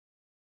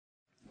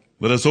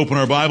Let us open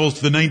our Bibles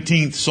to the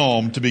 19th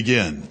Psalm to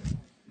begin.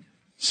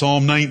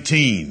 Psalm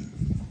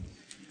 19.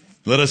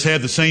 Let us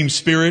have the same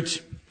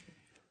spirit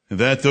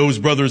that those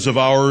brothers of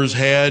ours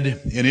had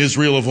in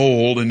Israel of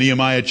old in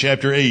Nehemiah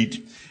chapter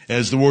 8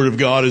 as the Word of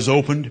God is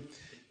opened.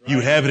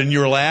 You have it in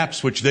your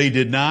laps, which they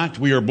did not.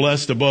 We are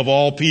blessed above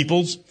all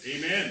peoples.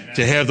 Amen.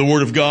 To have the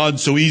Word of God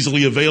so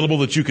easily available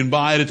that you can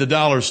buy it at the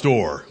dollar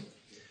store.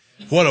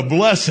 What a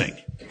blessing.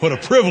 What a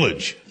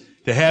privilege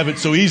to have it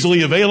so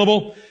easily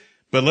available.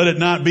 But let it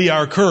not be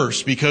our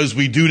curse because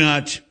we do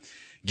not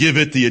give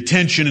it the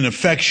attention and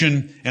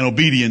affection and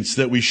obedience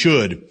that we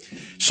should.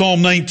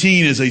 Psalm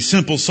 19 is a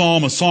simple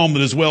psalm, a psalm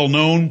that is well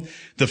known.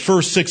 The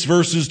first 6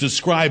 verses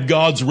describe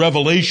God's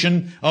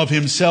revelation of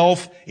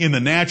himself in the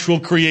natural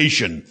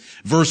creation.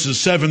 Verses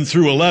 7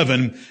 through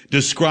 11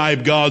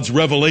 describe God's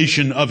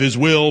revelation of his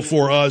will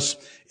for us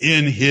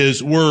in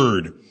his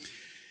word.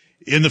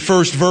 In the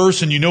first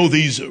verse, and you know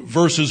these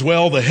verses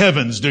well, the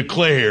heavens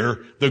declare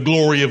the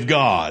glory of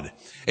God.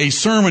 A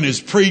sermon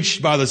is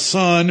preached by the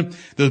sun,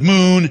 the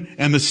moon,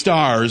 and the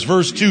stars.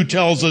 Verse 2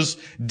 tells us,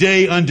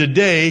 day unto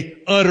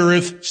day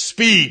uttereth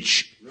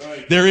speech.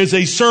 Right. There is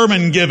a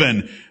sermon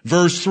given.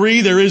 Verse 3,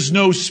 there is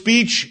no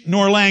speech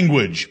nor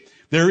language.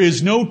 There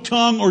is no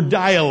tongue or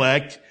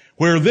dialect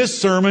where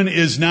this sermon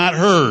is not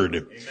heard.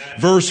 Amen.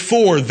 Verse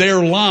 4,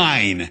 their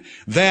line,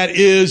 that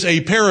is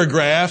a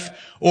paragraph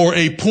or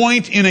a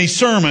point in a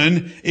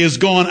sermon, is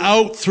gone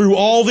out through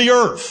all the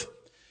earth.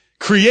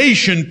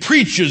 Creation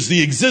preaches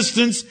the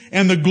existence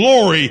and the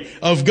glory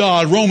of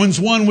God. Romans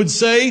 1 would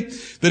say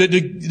that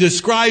it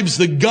describes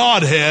the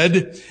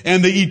Godhead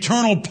and the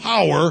eternal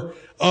power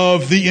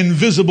of the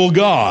invisible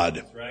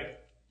God. Right.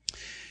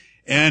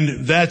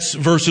 And that's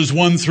verses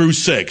 1 through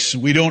 6.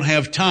 We don't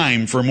have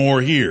time for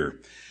more here.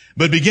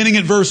 But beginning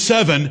at verse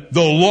 7,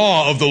 the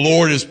law of the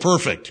Lord is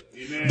perfect.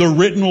 Amen. The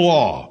written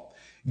law,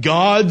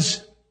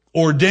 God's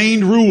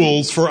ordained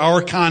rules for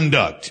our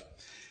conduct,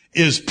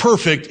 is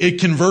perfect.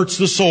 It converts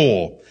the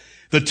soul.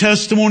 The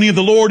testimony of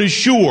the Lord is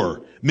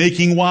sure,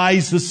 making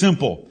wise the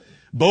simple.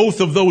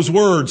 Both of those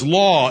words,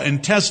 law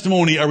and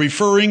testimony, are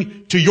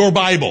referring to your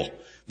Bible.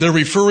 They're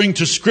referring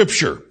to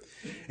Scripture.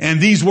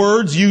 And these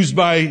words used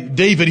by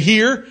David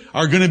here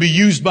are going to be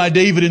used by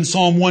David in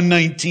Psalm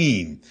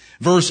 119.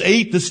 Verse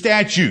 8, the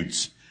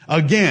statutes.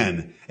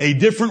 Again, a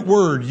different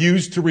word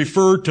used to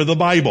refer to the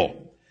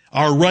Bible.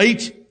 Our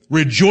right,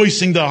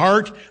 rejoicing the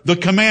heart, the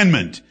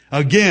commandment.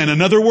 Again,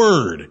 another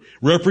word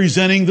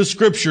representing the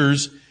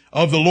Scriptures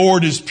of the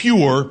Lord is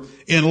pure,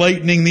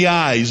 enlightening the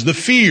eyes. The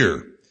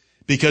fear,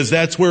 because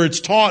that's where it's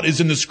taught,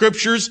 is in the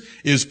Scriptures,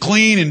 is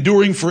clean,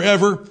 enduring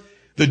forever.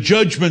 The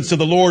judgments of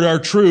the Lord are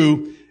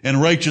true and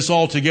righteous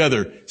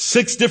altogether.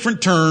 6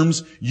 different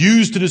terms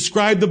used to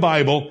describe the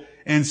Bible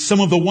and some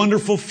of the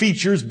wonderful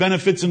features,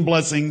 benefits, and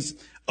blessings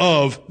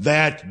of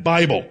that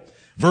Bible.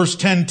 Verse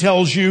 10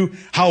 tells you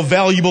how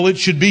valuable it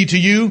should be to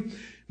you.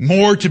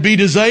 More to be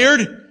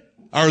desired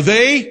are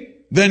they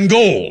than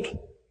gold.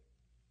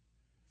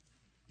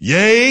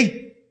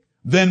 Yea,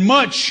 than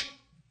much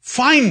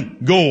fine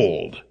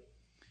gold.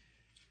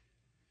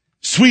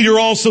 Sweeter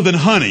also than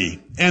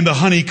honey and the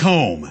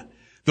honeycomb.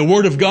 The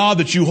word of God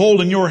that you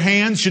hold in your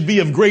hands should be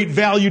of great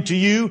value to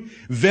you.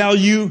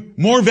 Value,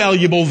 more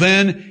valuable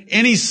than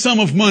any sum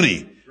of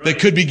money that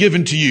could be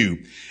given to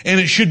you.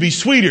 And it should be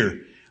sweeter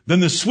than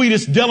the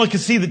sweetest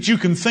delicacy that you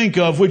can think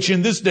of, which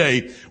in this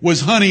day was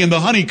honey and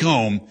the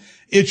honeycomb.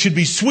 It should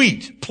be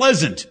sweet,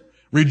 pleasant,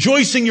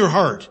 rejoicing your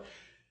heart.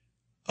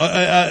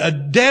 A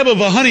dab of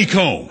a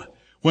honeycomb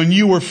when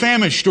you were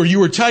famished or you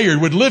were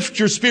tired would lift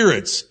your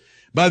spirits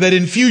by that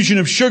infusion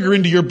of sugar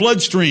into your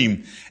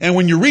bloodstream. And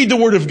when you read the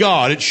Word of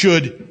God, it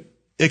should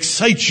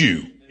excite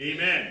you.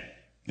 Amen.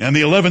 And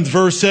the 11th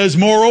verse says,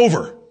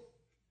 moreover,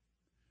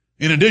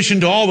 in addition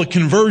to all the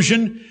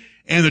conversion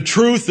and the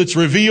truth that's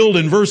revealed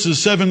in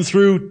verses 7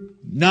 through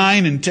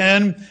 9 and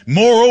 10,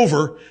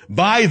 moreover,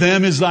 by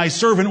them is thy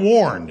servant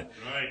warned.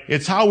 Right.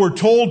 It's how we're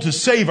told to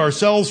save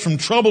ourselves from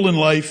trouble in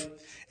life,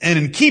 and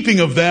in keeping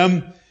of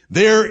them,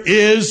 there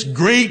is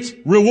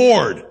great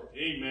reward.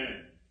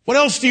 Amen. What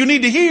else do you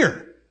need to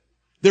hear?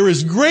 There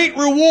is great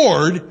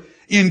reward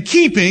in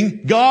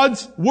keeping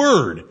God's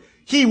word.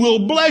 He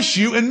will bless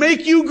you and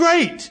make you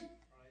great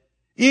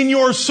in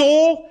your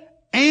soul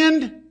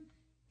and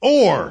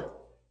or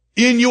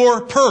in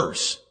your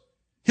purse.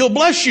 He'll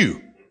bless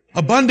you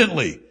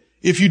abundantly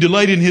if you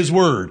delight in his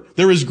word.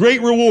 There is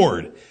great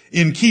reward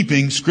in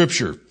keeping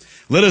Scripture.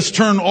 Let us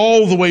turn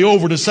all the way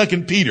over to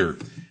 2 Peter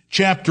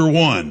chapter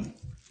 1.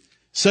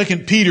 2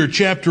 Peter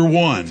chapter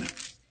 1.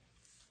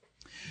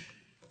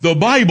 The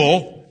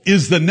Bible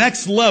is the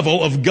next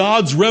level of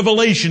God's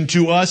revelation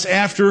to us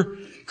after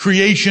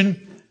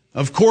creation.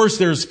 Of course,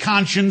 there's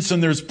conscience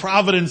and there's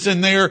providence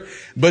in there,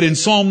 but in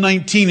Psalm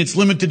 19 it's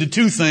limited to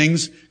 2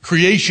 things,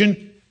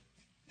 creation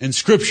and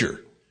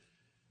Scripture.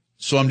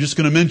 So I'm just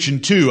going to mention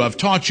 2. I've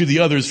taught you the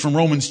others from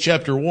Romans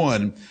chapter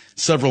 1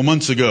 several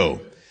months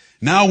ago.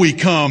 Now we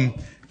come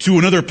to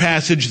another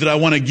passage that I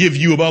want to give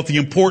you about the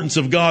importance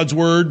of God's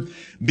Word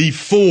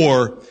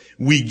before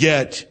we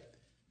get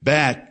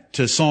back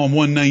to Psalm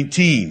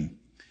 119.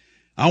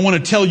 I want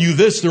to tell you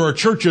this, there are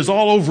churches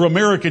all over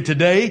America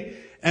today,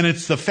 and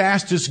it's the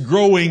fastest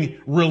growing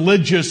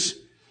religious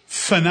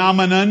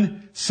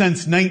phenomenon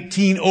since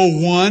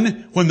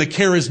 1901 when the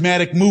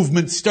charismatic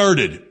movement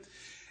started.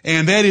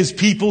 And that is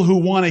people who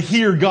want to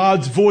hear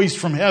God's voice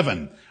from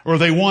heaven, or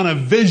they want a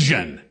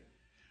vision,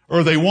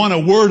 or they want a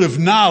word of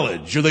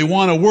knowledge, or they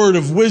want a word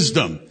of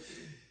wisdom.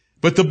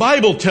 But the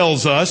Bible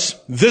tells us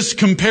this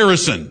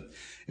comparison.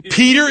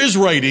 Peter is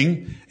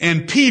writing,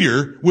 and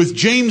Peter, with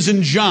James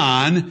and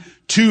John,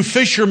 two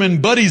fishermen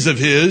buddies of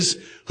his,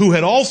 who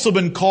had also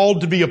been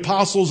called to be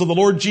apostles of the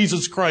Lord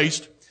Jesus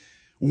Christ,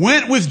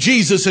 went with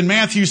Jesus in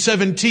Matthew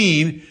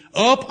 17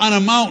 up on a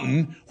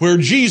mountain where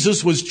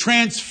Jesus was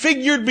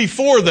transfigured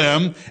before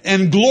them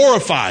and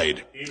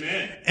glorified.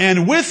 Amen.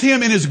 And with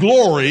him in his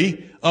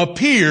glory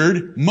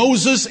appeared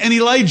Moses and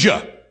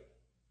Elijah.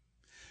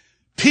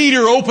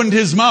 Peter opened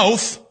his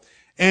mouth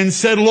and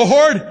said,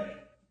 Lord,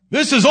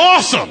 this is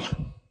awesome.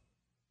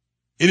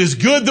 It is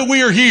good that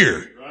we are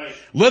here. Right.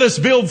 Let us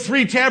build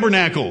 3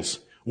 tabernacles,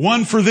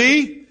 one for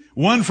thee,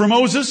 one for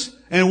Moses,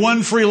 and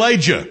one for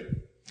Elijah.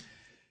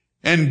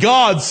 And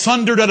God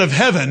thundered out of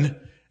heaven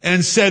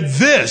and said,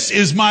 this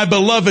is my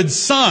beloved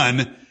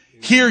Son,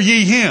 hear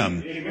ye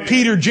him. Amen.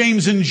 Peter,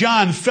 James, and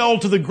John fell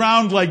to the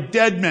ground like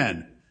dead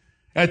men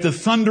at the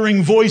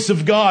thundering voice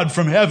of God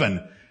from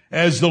heaven,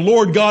 as the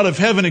Lord God of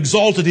heaven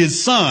exalted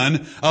his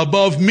Son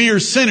above mere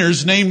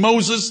sinners named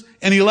Moses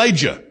and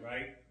Elijah.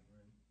 Right.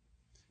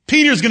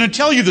 Peter's going to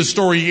tell you the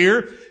story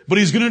here, but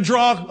he's going to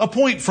draw a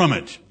point from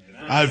it.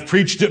 I've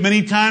preached it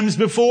many times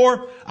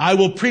before. I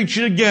will preach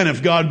it again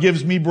if God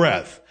gives me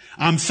breath.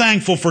 I'm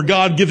thankful for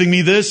God giving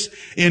me this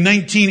in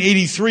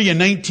 1983 and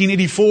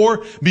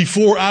 1984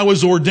 before I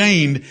was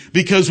ordained,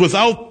 because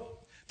without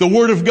the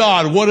Word of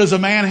God, what does a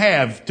man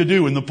have to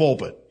do in the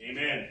pulpit?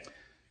 Amen.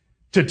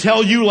 To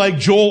tell you like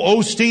Joel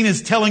Osteen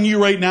is telling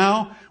you right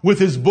now with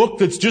his book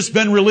that's just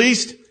been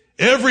released,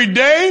 every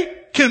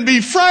day can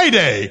be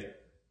Friday.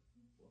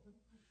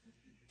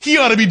 He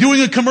ought to be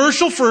doing a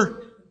commercial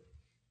for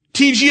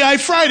TGI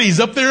Fridays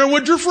up there on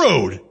Woodruff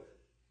Road.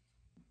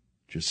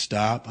 Just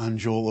stop on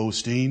Joel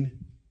Osteen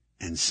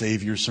and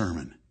save your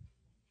sermon.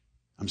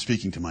 I'm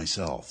speaking to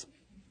myself.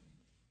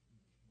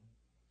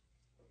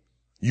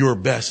 Your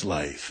best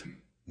life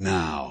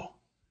now.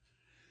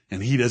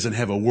 And he doesn't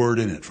have a word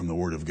in it from the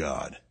Word of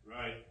God.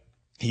 Right.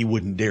 He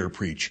wouldn't dare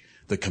preach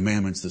the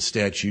commandments, the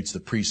statutes, the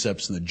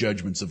precepts, and the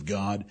judgments of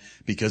God,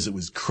 because it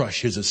would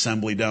crush his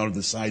assembly down to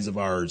the size of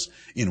ours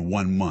in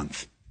 1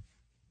 month.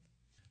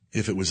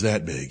 If it was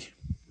that big.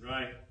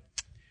 Right.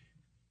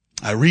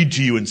 I read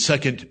to you in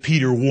 2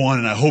 Peter 1,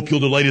 and I hope you'll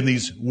delight in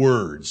these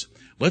words.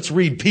 Let's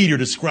read Peter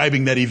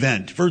describing that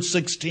event. Verse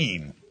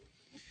 16.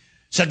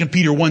 2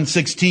 Peter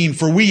 1:16,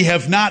 for we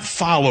have not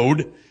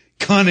followed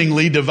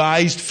cunningly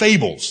devised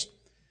fables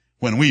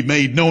when we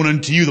made known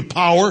unto you the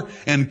power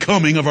and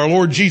coming of our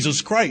Lord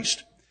Jesus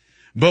Christ,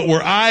 but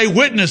were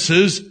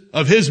eyewitnesses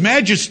of his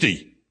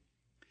majesty.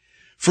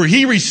 For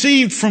he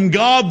received from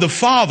God the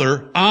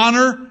Father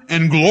honor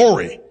and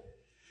glory,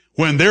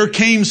 when there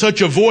came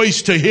such a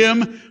voice to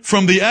him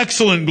from the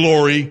excellent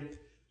glory,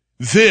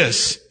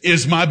 this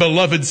is my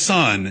beloved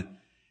Son,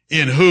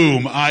 in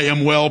whom I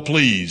am well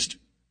pleased.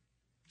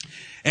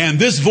 And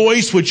this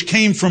voice which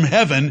came from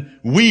heaven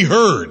we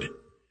heard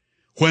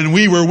when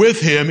we were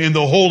with him in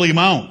the holy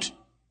mount.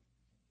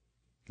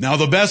 Now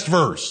the best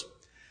verse.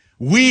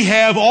 We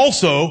have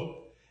also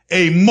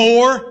a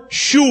more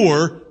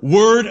sure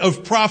word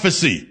of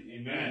prophecy.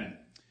 Amen.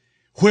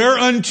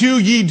 Whereunto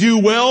ye do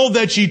well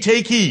that ye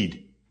take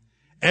heed,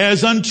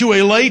 as unto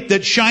a light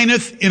that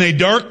shineth in a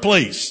dark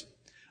place,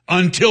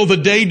 until the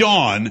day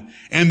dawn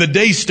and the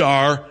day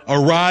star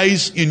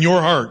arise in your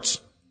hearts,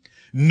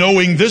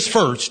 knowing this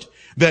first,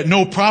 that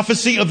no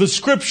prophecy of the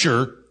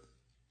Scripture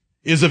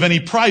is of any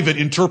private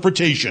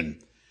interpretation.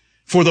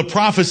 For the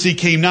prophecy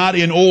came not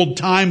in old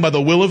time by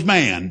the will of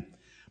man,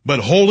 but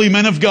holy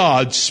men of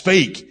God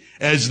spake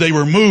as they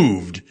were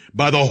moved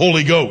by the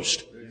Holy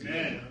Ghost.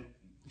 Amen.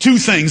 2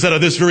 things out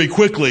of this very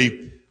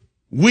quickly.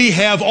 We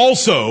have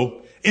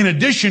also, in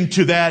addition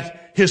to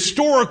that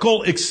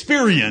historical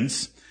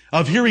experience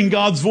of hearing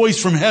God's voice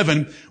from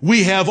heaven,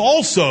 we have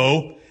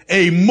also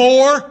a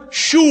more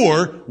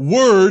sure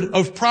word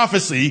of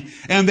prophecy.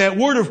 And that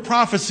word of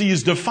prophecy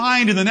is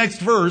defined in the next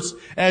verse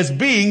as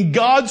being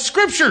God's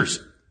scriptures.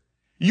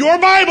 Your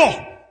Bible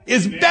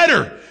is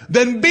better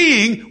than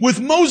being with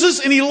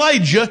Moses and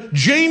Elijah,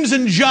 James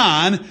and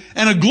John,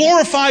 and a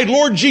glorified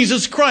Lord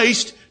Jesus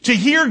Christ to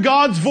hear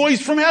God's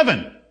voice from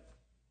heaven.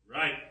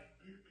 Right.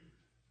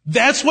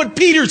 That's what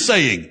Peter's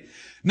saying.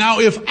 Now,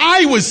 if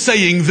I was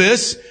saying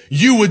this,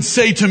 you would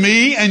say to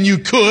me, and you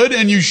could,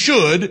 and you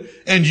should,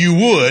 and you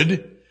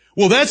would,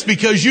 well, that's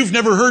because you've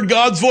never heard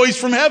God's voice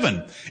from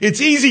heaven. It's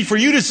easy for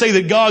you to say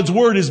that God's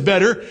word is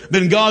better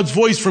than God's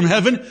voice from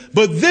heaven,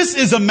 but this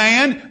is a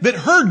man that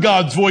heard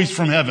God's voice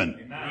from heaven.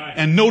 Amen.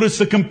 And notice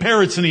the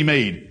comparison he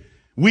made.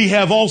 We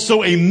have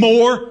also a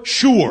more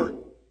sure.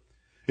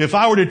 If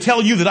I were to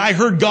tell you that I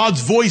heard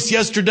God's voice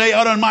yesterday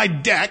out on my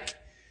deck,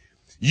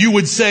 You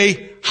would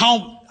say,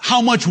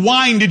 how much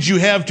wine did you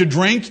have to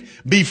drink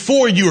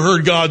before you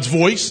heard God's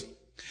voice?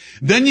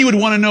 Then you would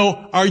want to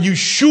know, are you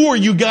sure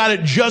you got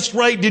it just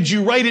right? Did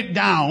you write it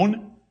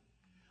down?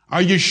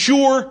 Are you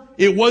sure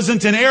it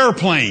wasn't an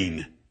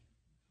airplane?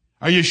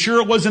 Are you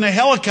sure it wasn't a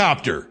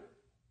helicopter?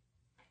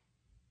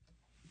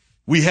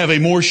 We have a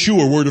more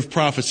sure word of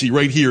prophecy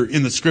right here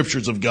in the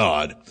scriptures of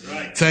God.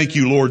 Right. Thank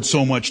you, Lord,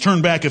 so much.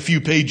 Turn back a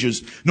few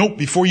pages. Nope,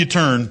 before you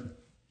turn,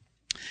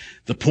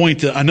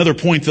 another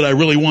point that I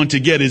really want to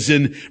get is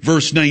in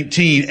verse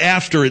 19.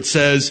 After it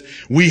says,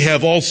 we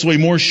have also a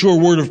more sure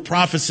word of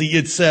prophecy,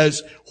 it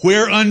says,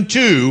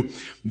 whereunto,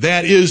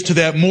 that is to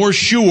that more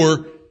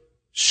sure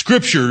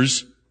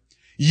scriptures,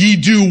 ye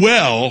do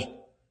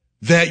well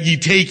that ye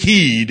take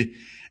heed,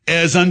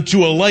 as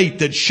unto a light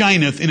that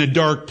shineth in a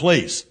dark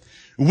place.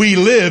 We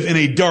live in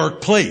a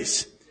dark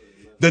place.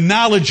 The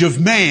knowledge of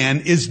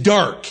man is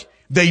dark.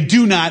 They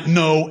do not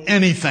know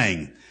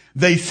anything.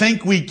 They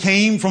think we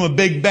came from a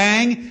big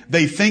bang.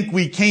 They think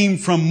we came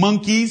from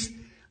monkeys.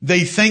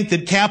 They think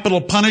that capital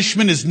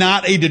punishment is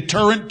not a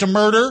deterrent to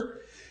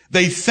murder.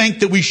 They think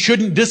that we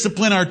shouldn't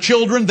discipline our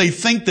children. They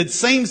think that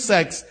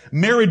same-sex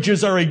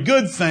marriages are a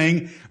good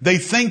thing. They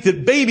think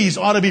that babies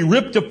ought to be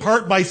ripped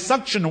apart by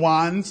suction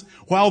wands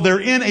while they're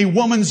in a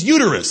woman's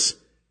uterus.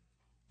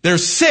 They're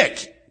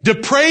sick,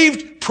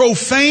 depraved,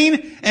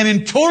 profane, and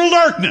in total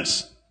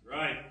darkness.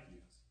 Right.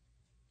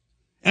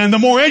 And the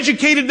more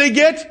educated they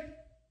get,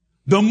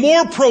 the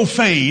more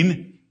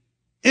profane,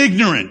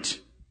 ignorant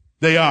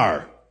they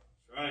are.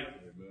 Right.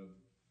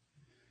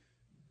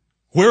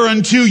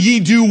 Whereunto ye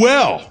do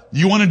well.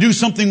 You want to do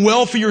something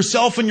well for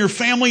yourself and your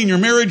family and your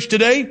marriage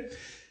today?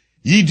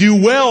 Ye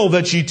do well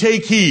that ye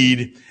take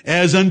heed,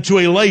 as unto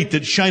a light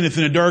that shineth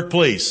in a dark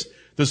place.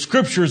 The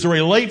scriptures are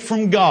a light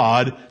from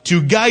God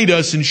to guide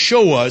us and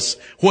show us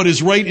what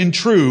is right and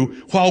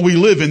true while we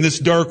live in this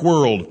dark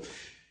world.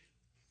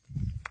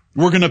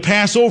 We're going to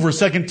pass over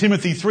 2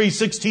 Timothy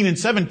 3:16 and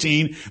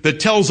 17 that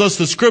tells us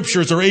the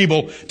scriptures are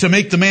able to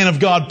make the man of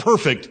God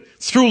perfect,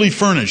 truly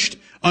furnished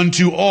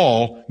unto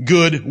all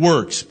good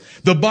works.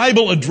 The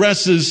Bible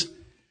addresses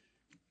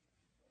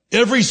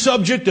every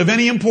subject of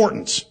any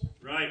importance.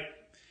 Right.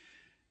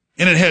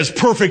 And it has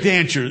perfect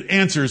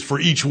answers for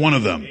each one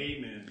of them.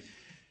 Amen.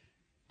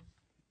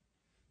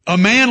 A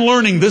man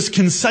learning this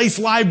concise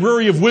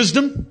library of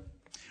wisdom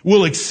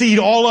will exceed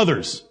all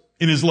others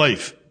in his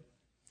life.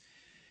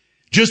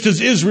 Just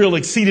as Israel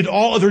exceeded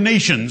all other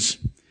nations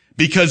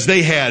because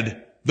they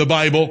had the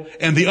Bible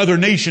and the other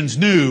nations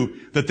knew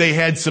that they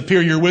had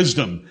superior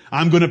wisdom.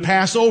 I'm going to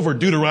pass over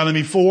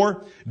Deuteronomy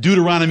 4,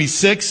 Deuteronomy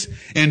 6,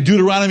 and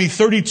Deuteronomy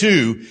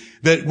 32,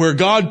 that where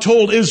God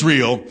told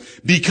Israel,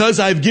 because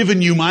I've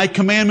given you my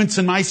commandments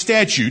and my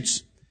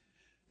statutes,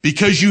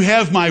 because you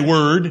have my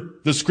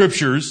word, the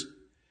scriptures,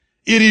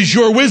 it is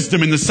your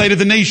wisdom in the sight of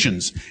the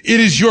nations. It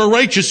is your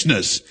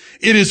righteousness.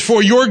 It is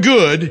for your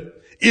good.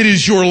 It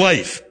is your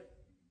life.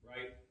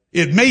 Right.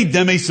 It made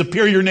them a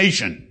superior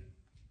nation.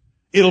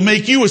 It'll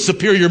make you a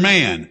superior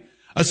man,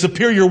 a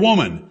superior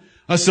woman,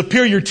 a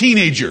superior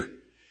teenager,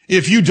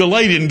 if you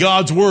delight in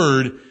God's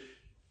word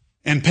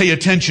and pay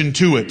attention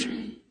to it.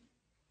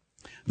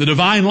 The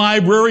divine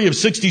library of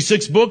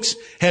 66 books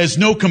has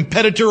no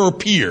competitor or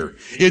peer.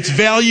 Its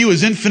value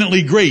is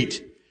infinitely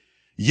great.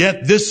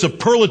 Yet this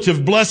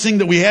superlative blessing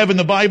that we have in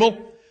the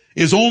Bible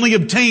is only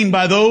obtained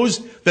by those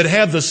that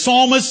have the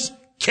psalmist's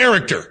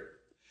character.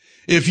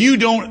 If you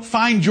don't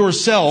find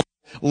yourself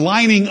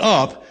lining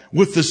up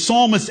with the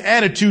psalmist's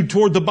attitude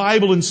toward the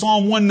Bible in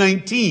Psalm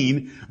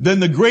 119, then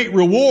the great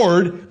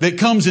reward that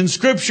comes in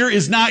Scripture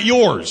is not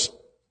yours.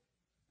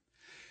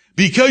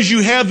 Because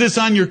you have this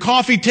on your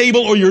coffee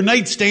table or your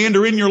nightstand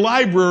or in your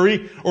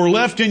library or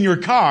left in your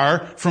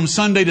car from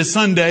Sunday to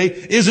Sunday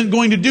isn't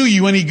going to do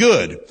you any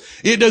good.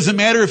 It doesn't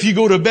matter if you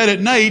go to bed at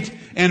night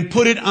and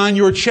put it on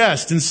your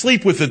chest and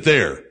sleep with it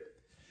there.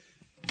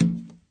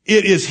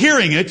 It is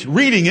hearing it,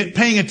 reading it,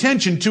 paying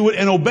attention to it,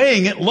 and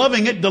obeying it,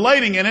 loving it,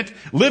 delighting in it,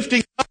 lifting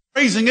it up,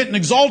 praising it, and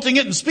exalting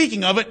it, and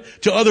speaking of it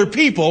to other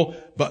people,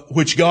 but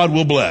which God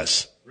will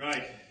bless.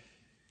 Right.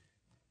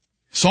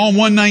 Psalm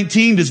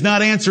 119 does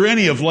not answer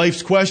any of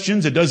life's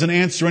questions. It doesn't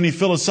answer any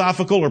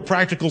philosophical or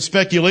practical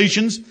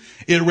speculations.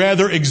 It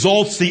rather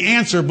exalts the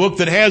answer book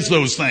that has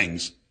those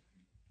things.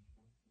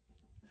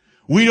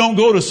 We don't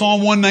go to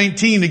Psalm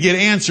 119 to get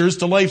answers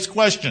to life's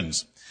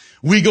questions.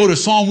 We go to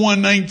Psalm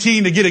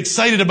 119 to get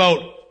excited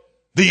about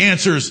the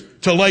answers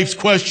to life's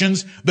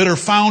questions that are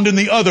found in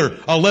the other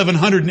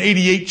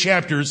 1,188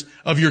 chapters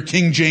of your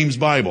King James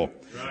Bible.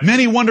 Right.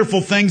 Many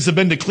wonderful things have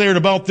been declared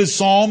about this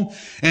psalm,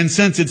 and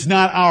since it's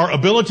not our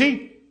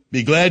ability,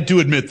 be glad to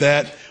admit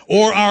that,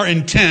 or our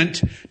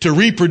intent to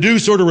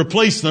reproduce or to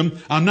replace them,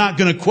 I'm not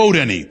going to quote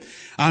any.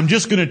 I'm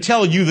just going to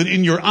tell you that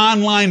in your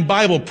online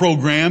Bible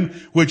program,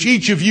 which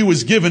each of you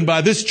was given by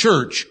this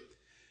church,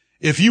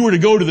 if you were to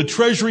go to the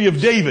Treasury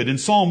of David in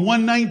Psalm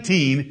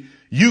 119,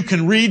 you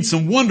can read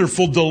some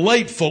wonderful,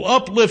 delightful,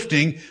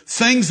 uplifting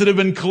things that have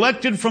been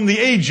collected from the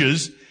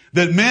ages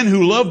that men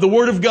who love the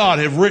Word of God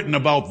have written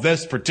about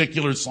this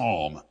particular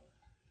psalm.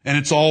 And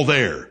it's all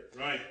there.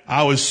 Right.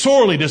 I was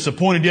sorely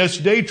disappointed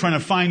yesterday trying to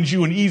find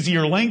you an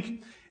easier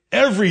link.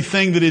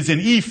 Everything that is in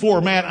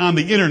e-format on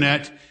the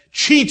internet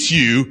cheats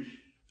you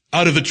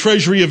out of the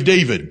Treasury of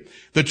David.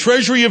 The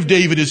Treasury of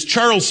David is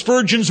Charles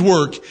Spurgeon's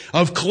work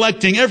of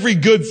collecting every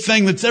good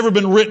thing that's ever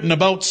been written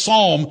about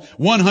Psalm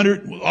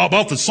 100,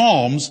 about the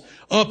Psalms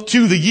up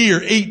to the year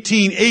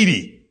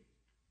 1880.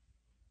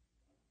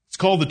 It's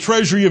called the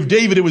Treasury of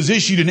David. It was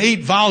issued in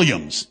 8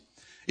 volumes.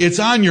 It's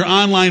on your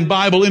online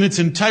Bible in its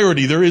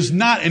entirety. There is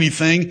not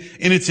anything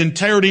in its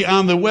entirety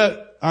on the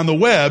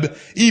web,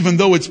 even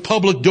though it's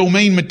public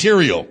domain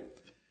material.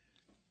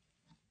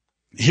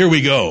 Here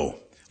we go.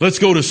 Let's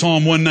go to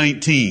Psalm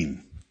 119.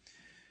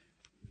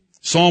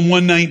 Psalm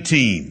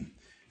 119.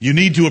 You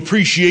need to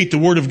appreciate the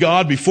Word of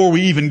God before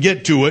we even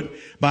get to it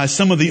by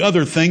some of the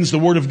other things the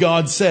Word of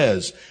God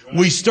says.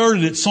 We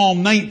started at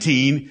Psalm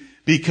 19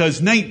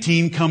 because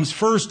 19 comes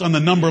first on the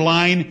number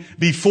line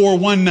before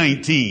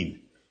 119.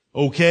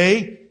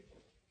 Okay?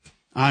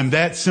 I'm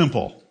that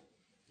simple.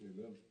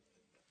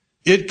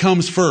 It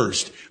comes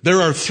first.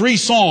 There are 3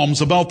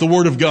 psalms about the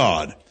Word of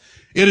God.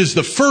 It is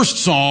the first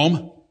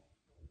psalm,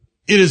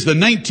 it is the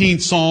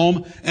 19th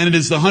psalm, and it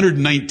is the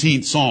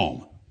 119th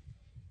psalm.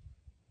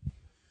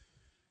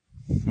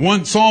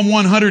 Psalm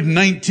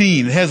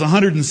 119, it has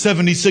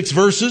 176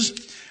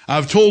 verses.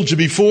 I've told you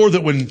before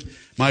that when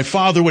my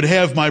father would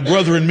have my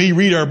brother and me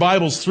read our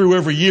Bibles through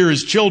every year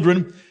as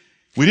children,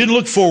 we didn't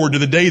look forward to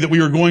the day that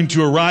we were going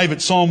to arrive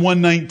at Psalm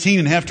 119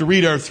 and have to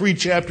read our 3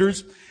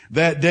 chapters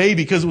that day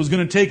because it was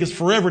going to take us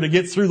forever to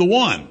get through the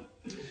one.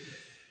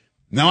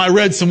 Now I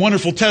read some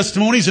wonderful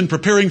testimonies in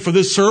preparing for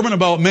this sermon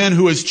about men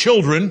who as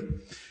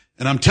children,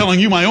 and I'm telling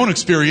you my own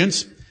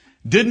experience,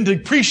 didn't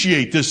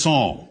appreciate this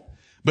psalm.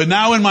 But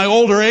now in my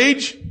older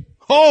age,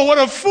 oh, what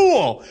a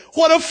fool!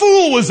 What a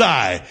fool was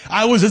I!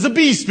 I was as a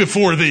beast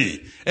before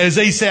thee, as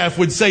Asaph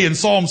would say in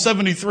Psalm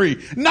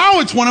 73. Now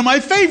it's one of my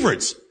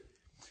favorites.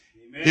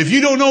 Amen. If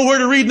you don't know where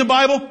to read in the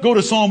Bible, go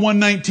to Psalm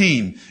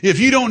 119. If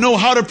you don't know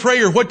how to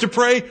pray or what to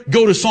pray,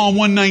 go to Psalm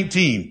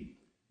 119.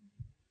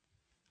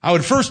 I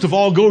would first of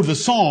all go to the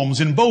Psalms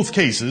in both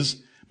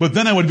cases, but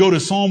then I would go to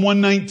Psalm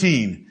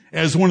 119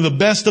 as one of the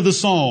best of the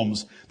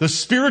Psalms. The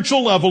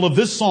spiritual level of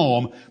this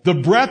psalm, the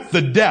breadth,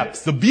 the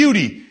depth, the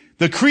beauty,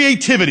 the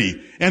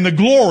creativity, and the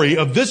glory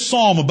of this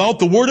psalm about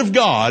the Word of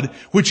God,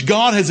 which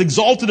God has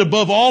exalted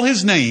above all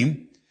His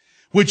name,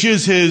 which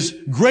is His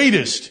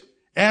greatest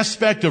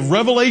aspect of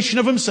revelation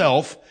of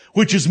Himself,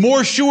 which is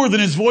more sure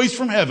than His voice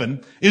from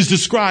heaven, is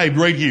described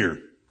right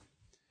here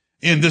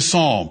in this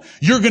psalm.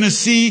 You're going to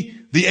see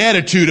the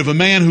attitude of a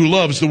man who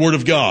loves the Word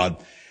of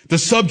God. The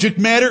subject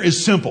matter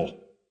is simple.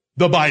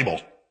 The Bible.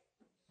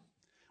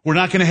 We're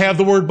not going to have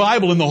the word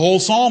Bible in the whole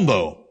psalm,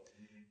 though.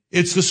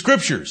 It's the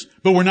Scriptures.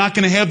 But we're not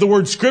going to have the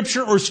word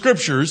Scripture or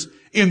Scriptures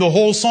in the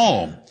whole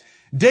psalm.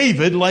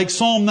 David, like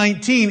Psalm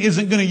 19,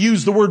 isn't going to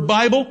use the word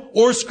Bible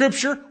or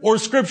Scripture or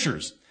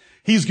Scriptures.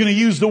 He's going to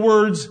use the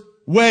words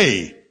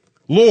way,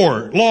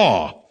 Lord,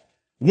 law,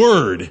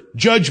 word,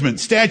 judgment,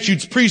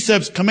 statutes,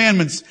 precepts,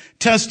 commandments,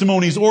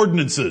 testimonies,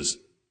 ordinances.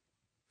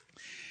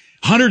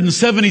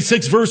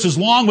 176 verses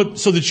long, but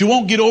so that you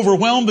won't get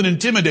overwhelmed and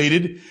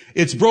intimidated,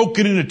 it's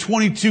broken into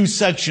 22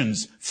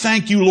 sections.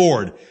 Thank you,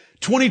 Lord.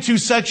 22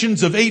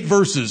 sections of 8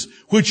 verses,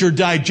 which are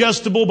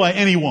digestible by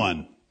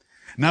anyone.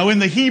 Now, in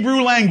the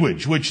Hebrew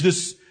language, which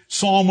this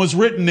psalm was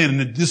written in,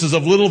 and this is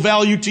of little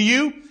value to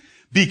you,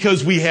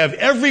 because we have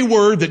every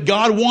word that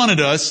God wanted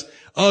us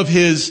of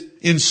His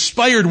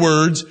inspired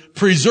words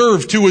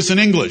preserved to us in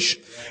English.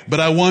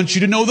 But I want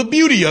you to know the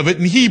beauty of it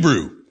in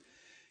Hebrew.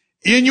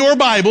 In your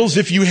Bibles,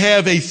 if you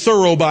have a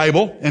thorough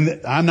Bible,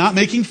 and I'm not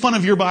making fun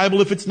of your Bible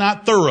if it's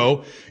not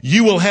thorough,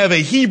 you will have a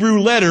Hebrew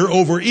letter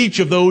over each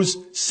of those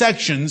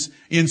sections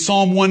in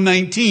Psalm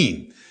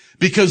 119.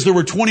 Because there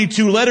were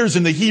 22 letters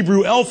in the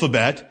Hebrew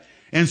alphabet,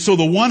 and so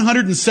the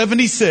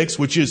 176,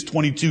 which is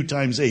 22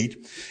 times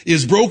 8,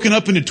 is broken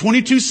up into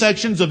 22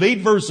 sections of 8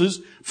 verses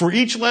for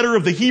each letter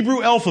of the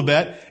Hebrew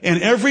alphabet,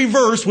 and every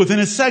verse within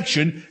a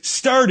section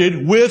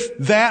started with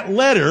that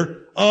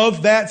letter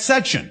of that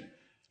section.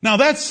 Now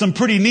that's some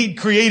pretty neat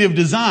creative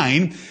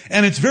design,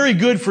 and it's very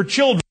good for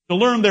children to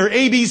learn their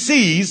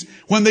ABCs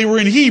when they were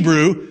in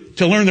Hebrew,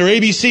 to learn their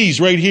ABCs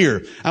right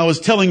here. I was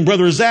telling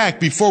Brother Zach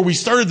before we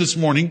started this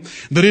morning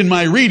that in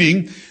my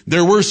reading,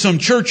 there were some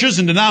churches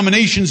and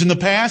denominations in the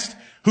past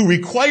who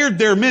required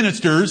their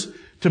ministers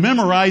to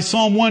memorize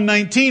Psalm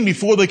 119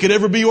 before they could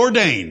ever be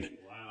ordained.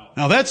 Wow.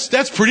 Now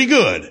that's pretty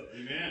good.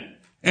 Amen.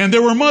 And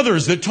there were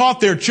mothers that taught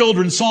their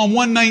children Psalm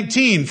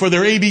 119 for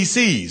their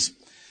ABCs.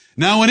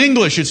 Now in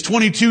English, it's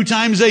 22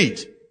 times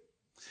 8.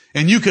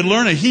 And you can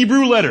learn a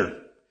Hebrew letter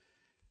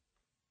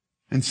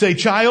and say,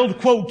 child,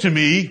 quote to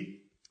me,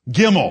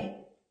 Gimel.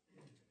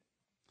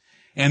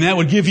 And that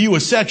would give you a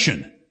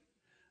section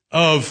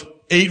of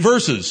 8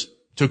 verses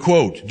to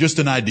quote, just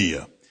an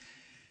idea.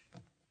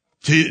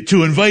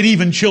 To invite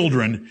even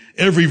children,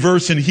 every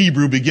verse in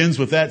Hebrew begins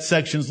with that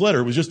section's letter.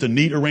 It was just a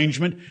neat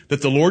arrangement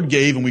that the Lord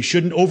gave, and we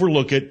shouldn't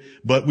overlook it,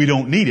 but we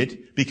don't need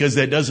it because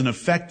that doesn't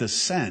affect the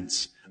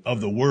sense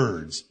of the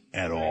words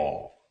at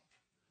all.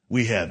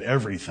 We have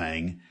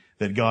everything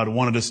that God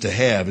wanted us to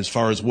have as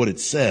far as what it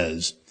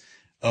says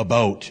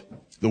about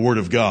the Word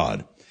of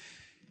God.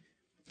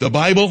 The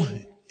Bible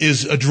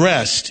is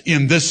addressed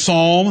in this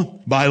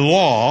psalm by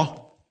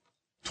law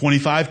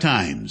 25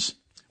 times.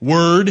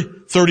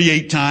 Word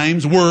 38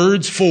 times.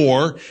 Words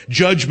 4.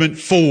 Judgment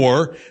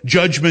 4.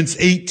 Judgments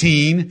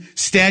 18.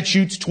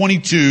 Statutes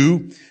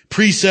 22.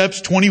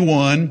 Precepts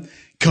 21.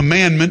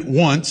 Commandment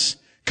once.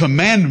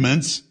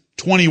 Commandments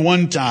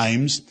 21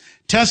 times.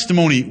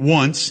 Testimony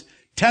once.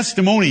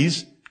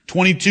 Testimonies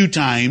 22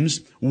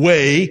 times.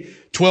 Way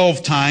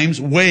 12 times.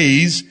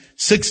 Ways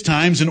 6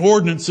 times. And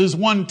ordinances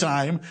 1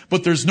 time.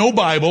 But there's no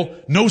Bible,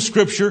 no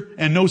Scripture,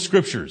 and no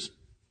Scriptures.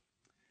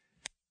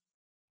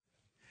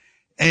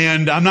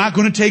 And I'm not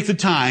going to take the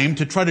time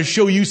to try to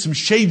show you some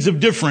shades of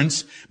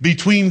difference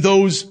between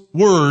those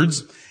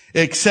words,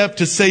 except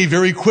to say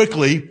very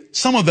quickly,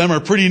 some of them are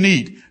pretty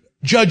neat.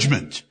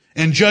 Judgment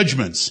and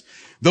judgments.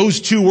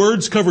 Those 2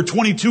 words cover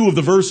 22 of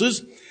the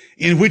verses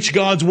in which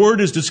God's Word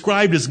is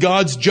described as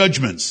God's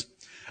judgments.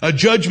 A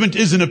judgment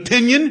is an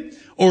opinion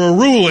or a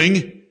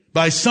ruling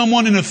by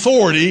someone in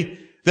authority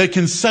that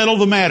can settle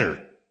the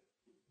matter.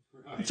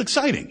 It's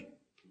exciting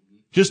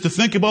just to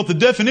think about the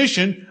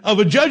definition of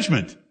a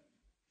judgment.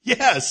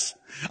 Yes,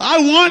 I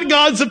want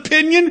God's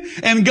opinion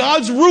and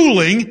God's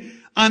ruling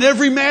on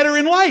every matter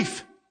in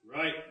life.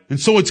 Right. And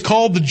so it's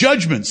called the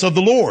judgments of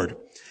the Lord.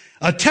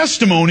 A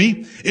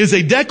testimony is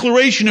a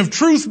declaration of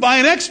truth by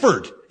an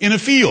expert in a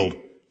field.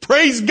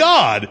 Praise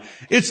God.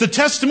 It's the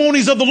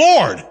testimonies of the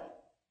Lord.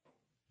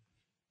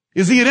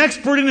 Is he an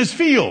expert in his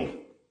field?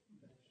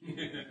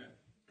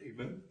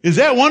 Is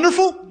that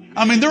wonderful?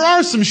 I mean, there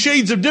are some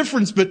shades of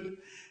difference, but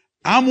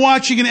I'm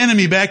watching an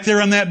enemy back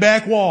there on that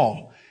back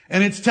wall.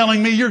 And it's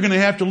telling me you're going to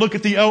have to look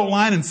at the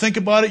outline and think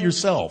about it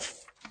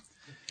yourself.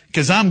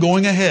 Because I'm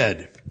going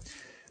ahead.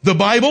 The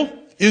Bible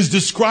is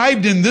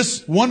described in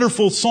this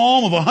wonderful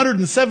psalm of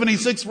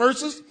 176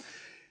 verses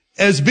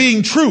as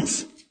being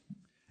truth,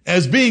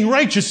 as being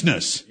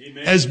righteousness,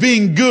 Amen. As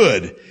being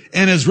good,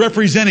 and as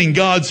representing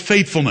God's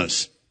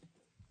faithfulness.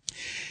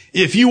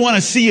 If you want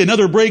to see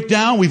another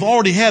breakdown, we've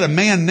already had a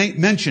man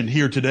mentioned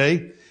here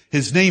today.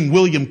 His name,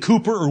 William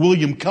Cooper or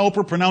William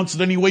Cowper, pronounce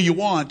it any way you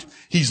want.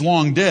 He's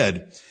long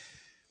dead.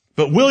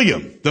 But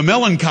William, the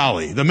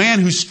melancholy, the man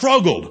who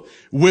struggled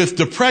with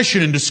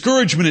depression and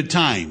discouragement at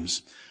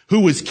times, who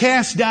was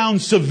cast down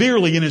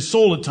severely in his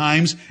soul at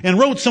times, and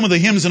wrote some of the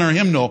hymns in our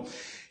hymnal,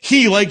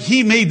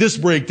 he made this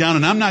breakdown,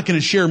 and I'm not going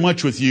to share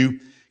much with you,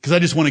 because I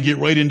just want to get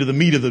right into the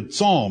meat of the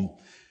psalm.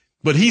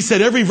 But he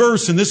said every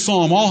verse in this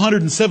psalm, all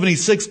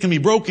 176, can be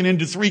broken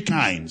into 3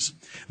 kinds.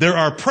 There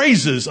are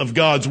praises of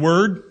God's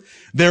Word.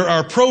 There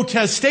are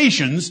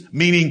protestations,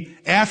 meaning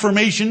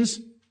affirmations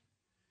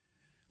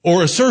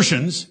or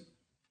assertions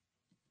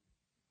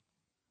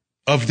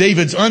of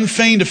David's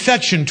unfeigned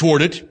affection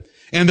toward it,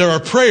 and there are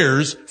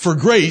prayers for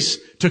grace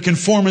to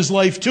conform his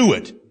life to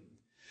it.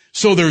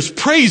 So there's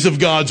praise of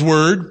God's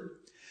Word,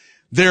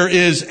 there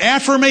is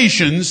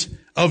affirmations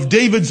of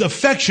David's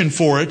affection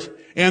for it,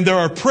 and there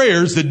are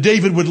prayers that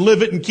David would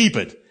live it and keep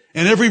it.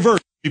 And every verse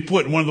would be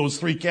put in one of those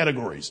 3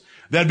 categories.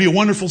 That'd be a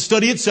wonderful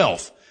study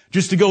itself,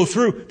 just to go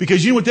through,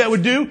 because you know what that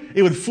would do?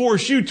 It would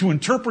force you to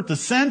interpret the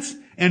sense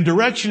and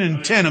direction and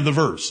intent of the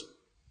verse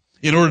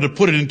in order to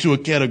put it into a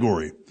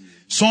category.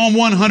 Psalm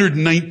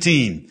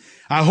 119.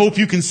 I hope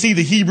you can see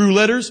the Hebrew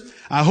letters.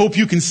 I hope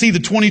you can see the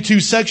 22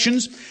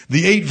 sections,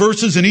 the 8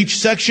 verses in each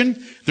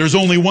section. There's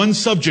only one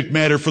subject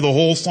matter for the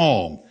whole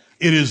psalm.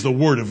 It is the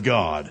Word of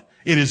God.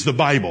 It is the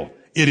Bible.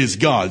 It is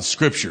God's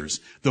Scriptures,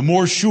 the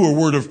more sure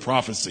word of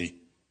prophecy.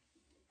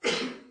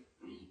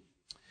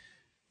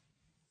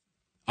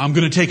 I'm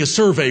going to take a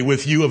survey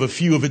with you of a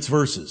few of its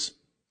verses.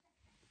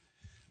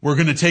 We're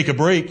going to take a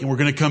break and we're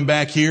going to come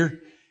back here.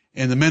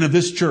 And the men of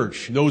this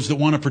church, those that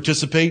want to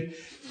participate,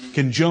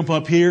 can jump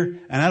up here.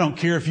 And I don't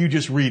care if you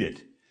just read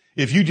it.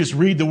 If you just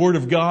read the Word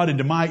of God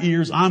into my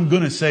ears, I'm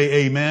going to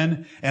say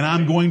amen. And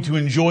I'm going to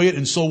enjoy it,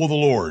 and so will the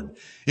Lord.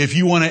 If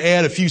you want to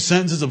add a few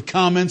sentences of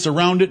comments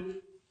around it,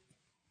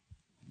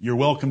 you're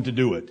welcome to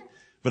do it.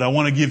 But I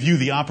want to give you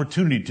the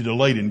opportunity to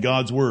delight in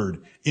God's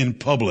Word in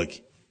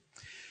public.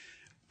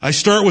 I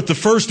start with the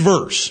first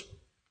verse.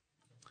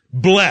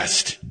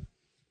 Blessed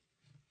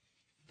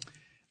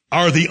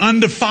are the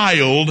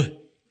undefiled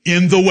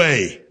in the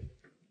way,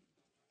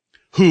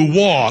 who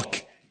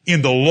walk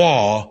in the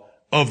law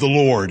of the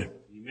Lord.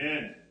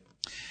 Amen.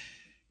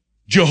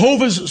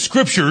 Jehovah's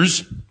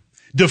Scriptures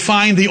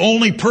define the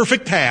only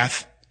perfect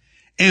path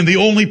and the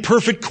only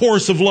perfect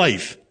course of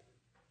life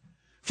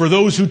for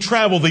those who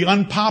travel the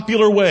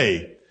unpopular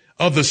way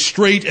of the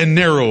straight and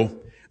narrow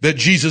that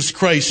Jesus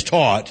Christ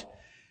taught,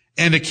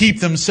 and to keep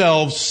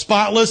themselves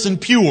spotless and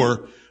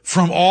pure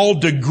from all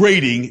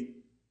degrading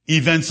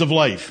events of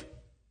life.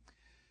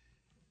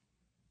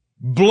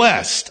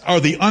 Blessed are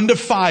the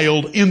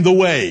undefiled in the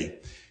way.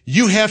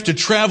 You have to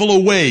travel a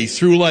way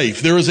through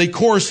life. There is a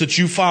course that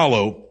you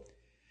follow,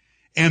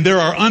 and there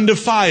are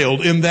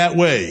undefiled in that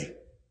way.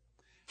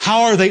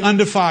 How are they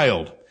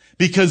undefiled?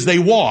 Because they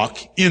walk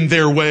in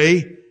their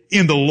way,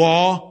 in the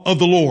law of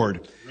the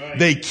Lord. Right.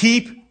 They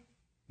keep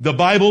the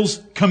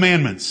Bible's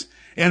commandments.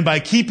 And by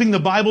keeping the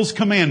Bible's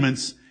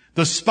commandments,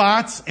 the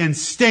spots and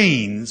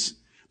stains,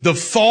 the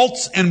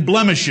faults and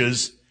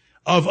blemishes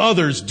of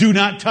others do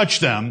not touch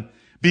them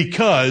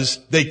because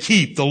they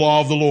keep the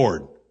law of the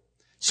Lord.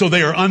 So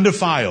they are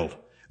undefiled.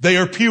 They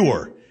are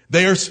pure.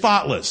 They are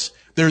spotless.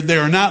 They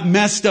are not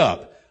messed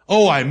up.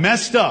 Oh, I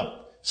messed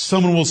up,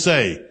 someone will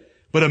say.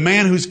 But a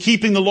man who's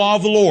keeping the law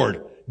of the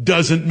Lord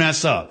doesn't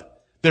mess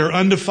up. They're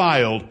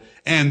undefiled.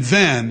 And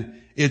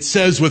then it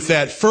says with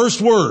that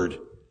first word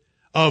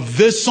of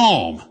this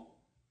psalm,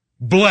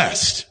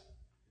 blessed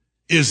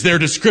is their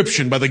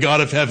description by the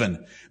God of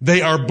heaven.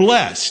 They are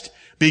blessed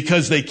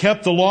because they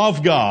kept the law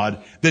of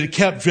God that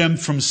kept them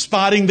from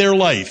spotting their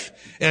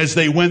life as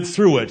they went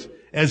through it,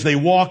 as they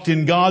walked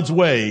in God's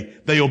way,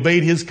 they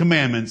obeyed His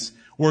commandments,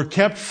 were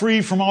kept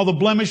free from all the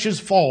blemishes,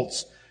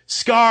 faults,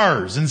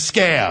 scars, and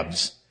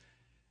scabs,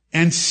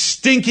 and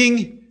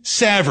stinking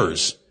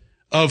savors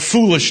of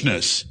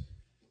foolishness,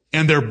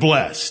 and they're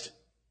blessed.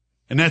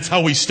 And that's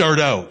how we start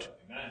out.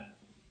 Amen.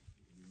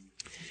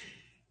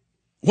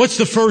 What's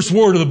the first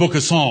word of the book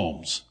of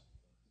Psalms?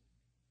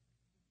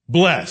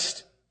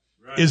 Blessed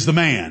is the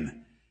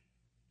man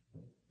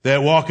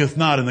that walketh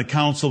not in the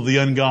counsel of the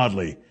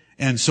ungodly,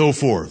 and so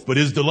forth. But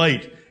his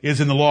delight is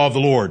in the law of the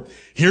Lord.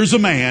 Here's a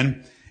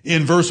man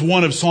in verse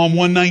 1 of Psalm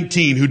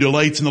 119 who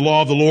delights in the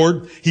law of the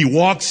Lord. He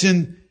walks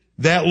in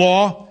that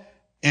law,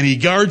 and he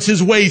guards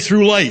his way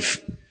through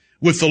life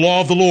with the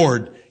law of the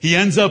Lord. He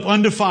ends up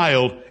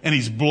undefiled, and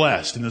he's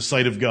blessed in the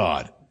sight of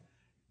God.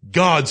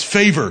 God's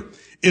favor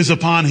is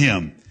upon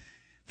him.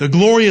 The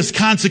glorious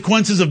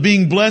consequences of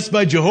being blessed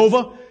by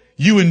Jehovah: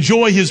 you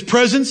enjoy His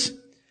presence,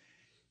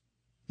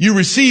 you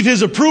receive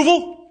His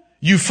approval,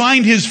 you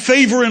find His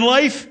favor in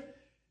life,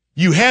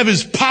 you have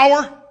His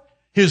power,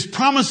 His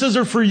promises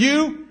are for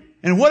you,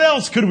 and what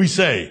else could we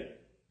say?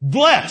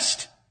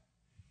 Blessed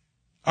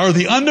are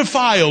the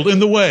undefiled in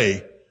the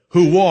way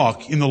who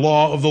walk in the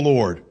law of the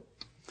Lord.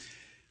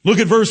 Look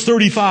at verse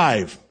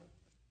 35.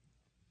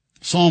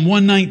 Psalm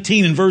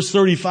 119 and verse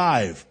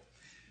 35.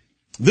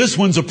 This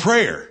one's a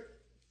prayer.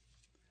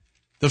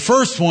 The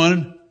first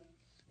one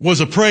was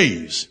a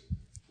praise.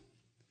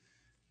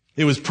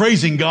 It was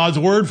praising God's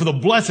word for the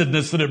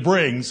blessedness that it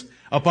brings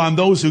upon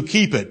those who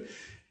keep it.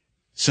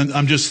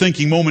 I'm just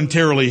thinking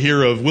momentarily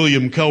here of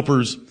William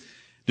Cowper's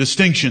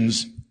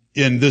distinctions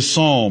in this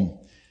psalm.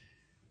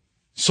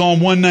 Psalm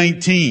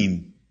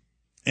 119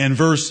 and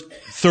verse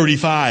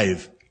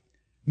 35.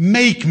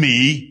 Make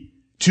me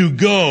to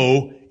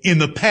go in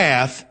the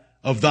path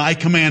of thy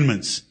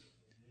commandments,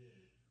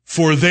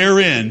 for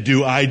therein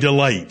do I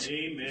delight.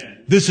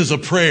 Amen. This is a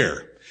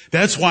prayer.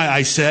 That's why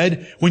I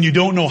said, when you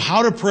don't know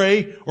how to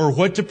pray or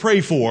what to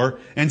pray for,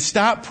 and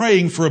stop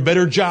praying for a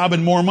better job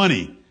and more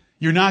money.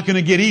 You're not going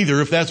to get either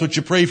if that's what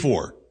you pray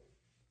for.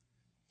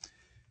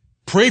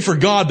 Pray for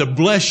God to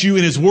bless you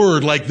in His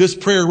Word like this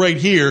prayer right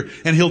here,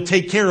 and He'll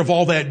take care of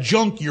all that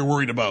junk you're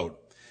worried about.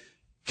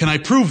 Can I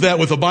prove that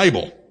with the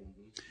Bible?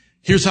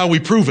 Here's how we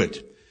prove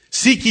it.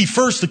 Seek ye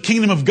first the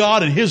kingdom of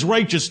God and His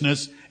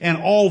righteousness, and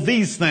all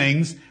these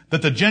things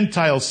that the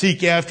Gentiles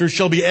seek after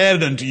shall be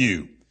added unto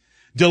you.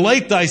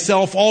 Delight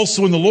thyself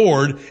also in the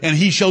Lord, and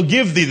He shall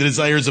give thee the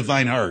desires of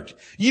thine heart.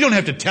 You don't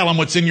have to tell Him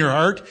what's in your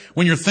heart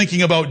when you're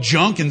thinking about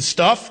junk and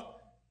stuff.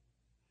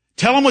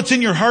 Tell Him what's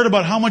in your heart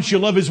about how much you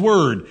love His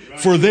Word. Right.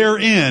 For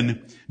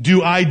therein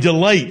do I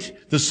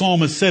delight, the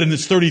psalmist said in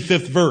this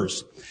 35th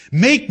verse.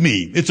 Make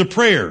me, it's a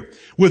prayer,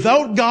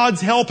 without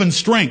God's help and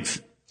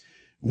strength.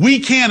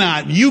 We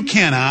cannot, you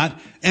cannot,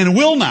 and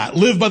will not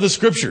live by the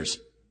Scriptures.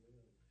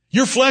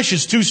 Your flesh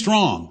is too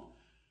strong.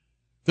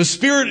 The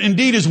Spirit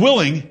indeed is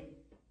willing,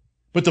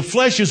 but the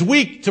flesh is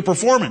weak to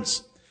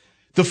performance.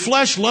 The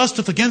flesh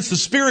lusteth against the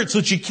Spirit so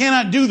that she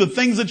cannot do the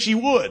things that she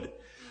would.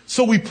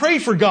 So we pray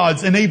for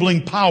God's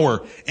enabling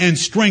power and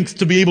strength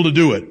to be able to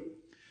do it.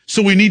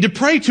 So we need to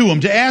pray to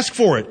Him, to ask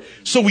for it.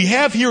 So we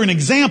have here an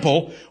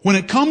example when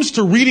it comes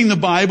to reading the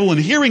Bible and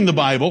hearing the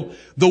Bible.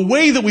 The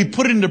way that we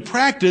put it into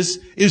practice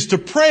is to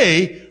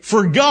pray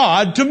for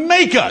God to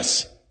make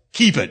us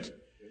keep it.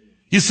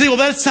 You say, well,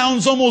 that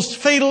sounds almost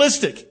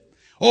fatalistic.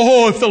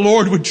 Oh, if the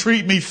Lord would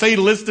treat me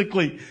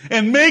fatalistically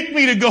and make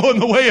me to go in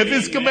the way of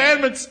His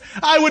commandments,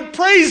 I would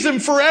praise Him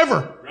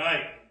forever.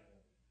 Right.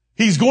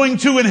 He's going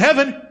to in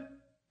heaven. That's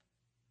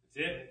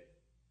it.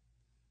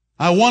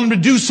 I want Him to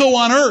do so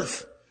on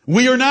earth.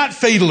 We are not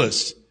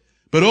fatalists.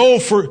 But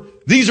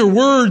these are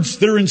words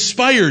that are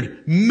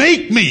inspired.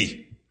 Make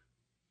me.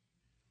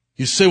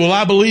 You say, well,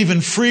 I believe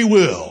in free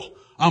will.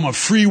 I'm a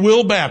free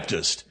will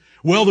Baptist.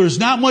 Well, there's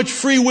not much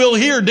free will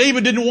here.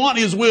 David didn't want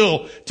his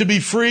will to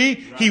be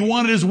free. He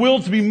wanted his will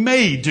to be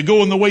made to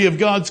go in the way of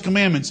God's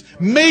commandments.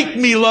 Make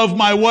me love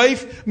my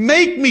wife.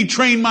 Make me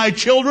train my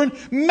children.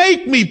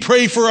 Make me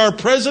pray for our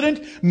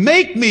president.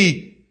 Make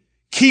me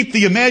keep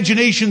the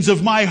imaginations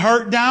of my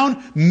heart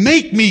down.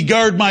 Make me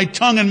guard my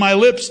tongue and my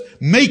lips.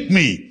 Make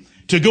me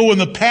to go in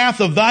the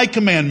path of thy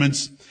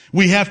commandments.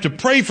 We have to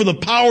pray for the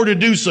power to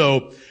do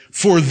so,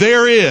 for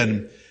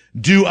therein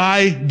do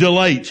I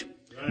delight.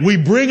 We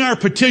bring our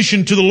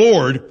petition to the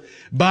Lord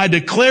by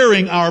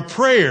declaring our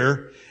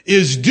prayer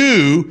is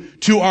due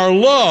to our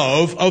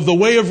love of the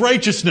way of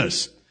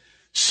righteousness.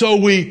 So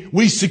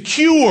we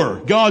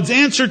secure God's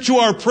answer to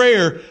our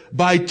prayer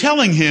by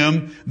telling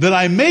Him that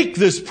I make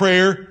this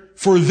prayer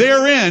for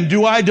therein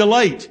do I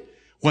delight.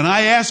 When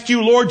I ask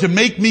you, Lord, to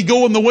make me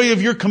go in the way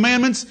of your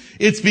commandments,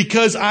 it's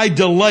because I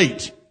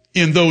delight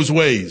in those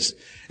ways.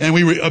 And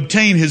we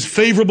obtain His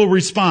favorable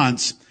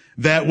response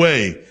that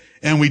way.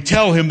 And we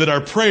tell Him that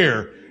our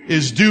prayer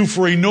is due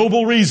for a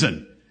noble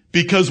reason,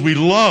 because we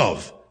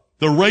love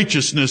the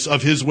righteousness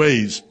of His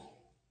ways.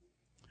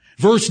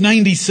 Verse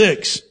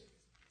 96.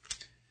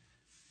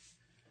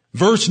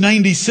 Verse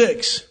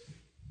 96.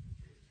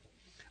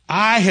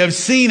 I have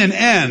seen an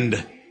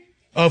end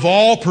of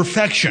all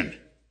perfection,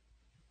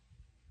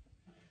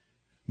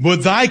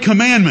 but thy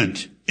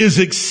commandment is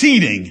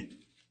exceeding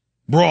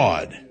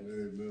broad.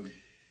 Amen.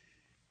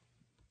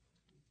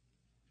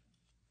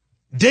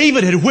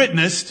 David had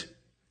witnessed,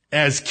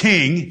 as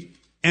king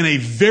and a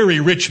very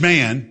rich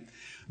man,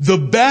 the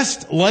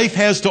best life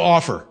has to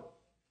offer.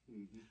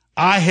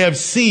 I have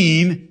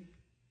seen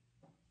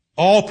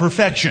all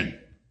perfection.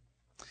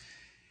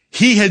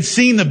 He had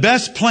seen the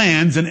best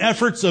plans and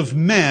efforts of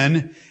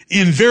men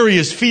in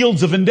various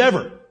fields of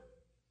endeavor.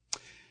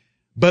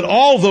 But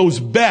all those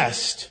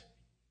best,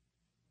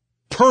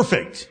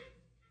 perfect,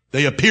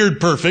 they appeared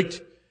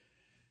perfect,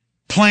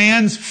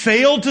 plans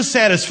failed to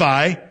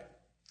satisfy,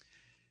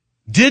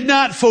 did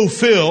not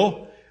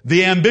fulfill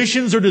the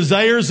ambitions or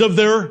desires of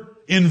their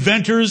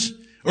inventors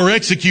or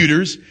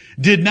executors,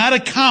 did not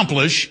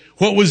accomplish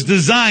what was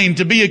designed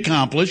to be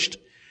accomplished,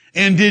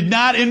 and did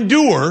not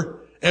endure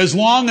as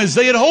long as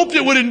they had hoped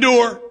it would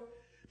endure,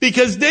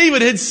 because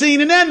David had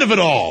seen an end of it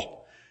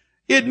all.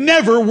 It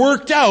never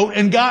worked out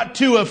and got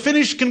to a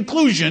finished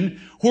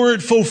conclusion where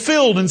it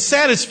fulfilled and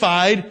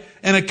satisfied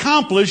and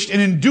accomplished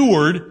and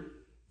endured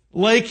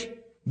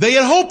like they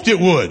had hoped it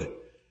would.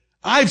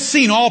 I've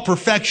seen all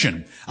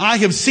perfection. I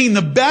have seen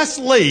the best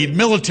laid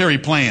military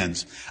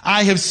plans.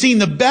 I have seen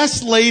the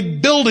best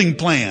laid building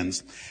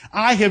plans.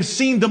 I have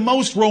seen the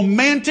most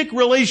romantic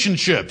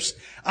relationships.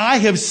 I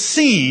have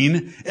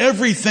seen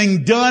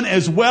everything done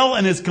as well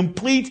and as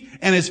complete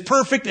and as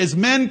perfect as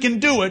men can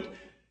do it.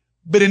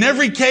 But in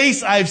every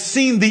case, I've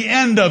seen the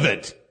end of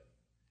it.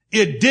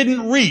 It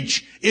didn't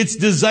reach its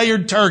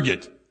desired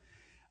target.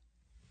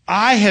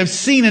 I have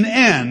seen an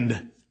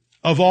end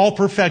of all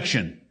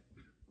perfection.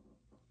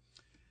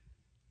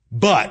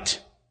 But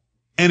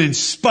an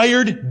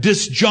inspired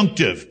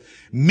disjunctive,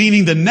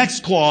 meaning the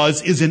next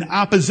clause is in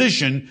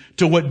opposition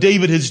to what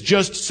David has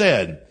just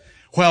said.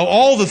 While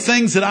all the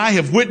things that I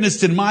have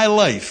witnessed in my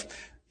life,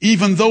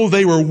 even though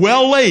they were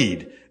well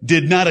laid,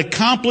 did not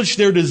accomplish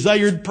their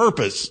desired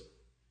purpose,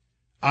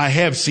 I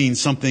have seen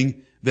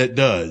something that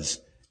does.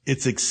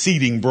 It's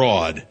exceeding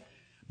broad.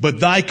 But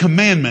thy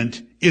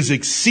commandment is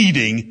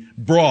exceeding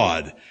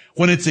broad.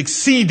 When it's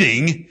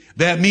exceeding,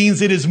 that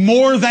means it is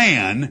more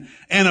than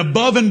and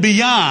above and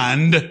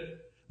beyond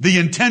the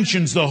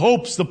intentions, the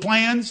hopes, the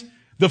plans,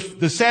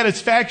 the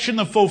satisfaction,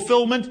 the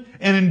fulfillment,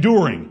 and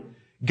enduring.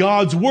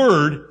 God's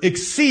Word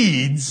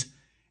exceeds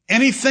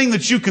anything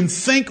that you can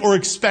think or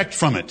expect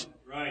from it.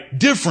 Right.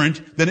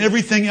 Different than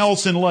everything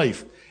else in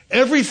life.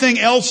 Everything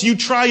else you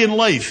try in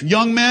life,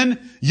 young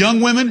men,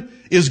 young women,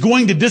 is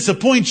going to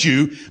disappoint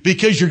you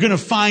because you're going to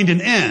find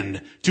an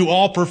end to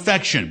all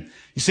perfection.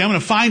 You say, I'm going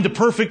to find the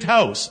perfect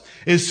house.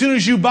 As soon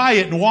as you buy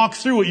it and walk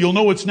through it, you'll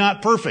know it's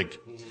not perfect.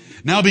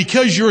 Now,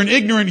 because you're an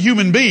ignorant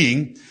human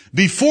being,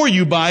 before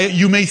you buy it,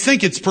 you may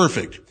think it's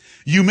perfect.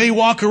 You may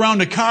walk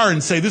around a car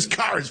and say, this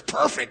car is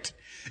perfect.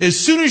 As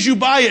soon as you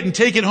buy it and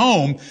take it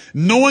home,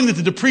 knowing that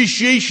the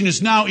depreciation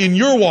is now in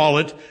your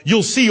wallet,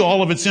 you'll see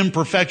all of its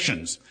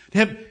imperfections.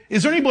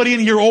 Is there anybody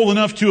in here old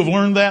enough to have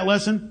learned that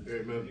lesson?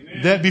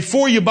 Amen. That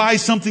before you buy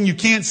something, you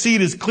can't see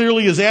it as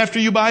clearly as after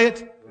you buy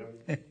it?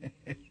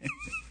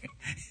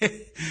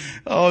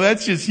 Oh,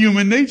 that's just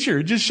human nature.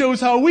 It just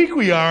shows how weak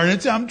we are.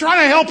 And I'm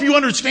trying to help you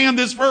understand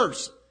this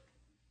verse.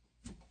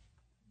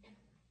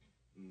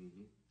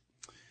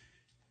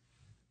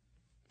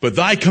 But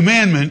thy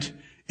commandment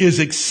is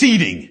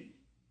exceeding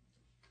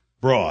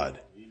broad.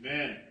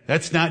 Amen.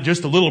 That's not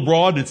just a little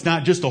broad. It's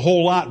not just a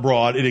whole lot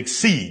broad. It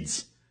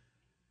exceeds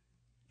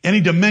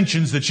any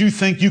dimensions that you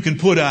think you can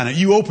put on it.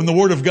 You open the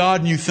Word of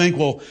God and you think,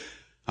 well,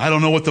 I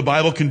don't know what the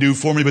Bible can do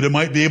for me, but it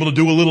might be able to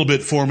do a little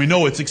bit for me.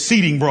 No, it's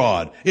exceeding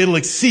broad. It'll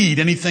exceed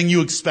anything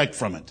you expect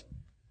from it.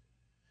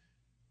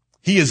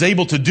 He is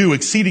able to do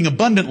exceeding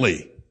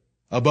abundantly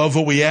above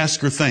what we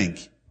ask or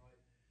think.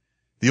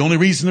 The only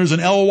reason there's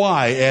an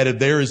ly added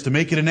there is to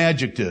make it an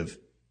adjective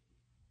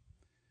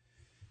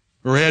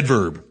or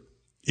adverb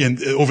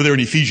over there in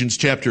Ephesians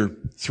chapter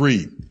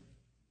 3.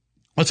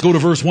 Let's go to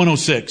verse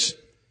 106.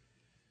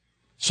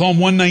 Psalm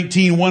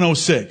 119,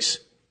 106.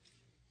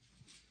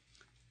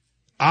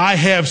 I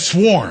have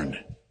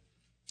sworn,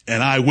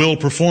 and I will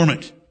perform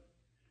it,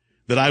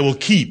 that I will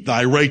keep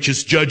thy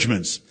righteous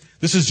judgments.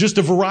 This is just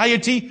a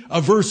variety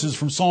of verses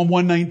from Psalm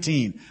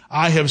 119.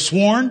 I have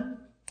sworn,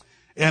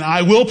 and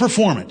I will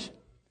perform it,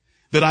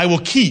 that I will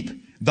keep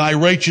thy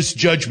righteous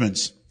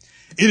judgments.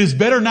 It is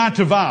better not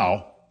to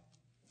vow,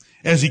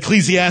 as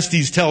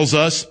Ecclesiastes tells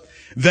us,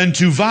 than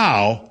to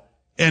vow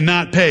and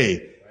not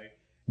pay.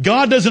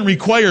 God doesn't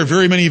require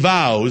very many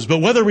vows,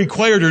 but whether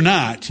required or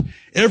not,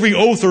 every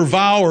oath or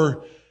vow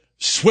or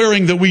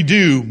swearing that we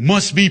do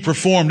must be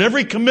performed.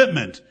 Every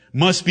commitment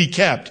must be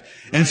kept.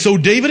 And so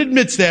David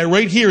admits that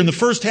right here in the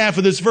first half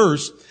of this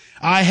verse.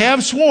 I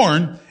have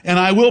sworn and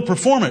I will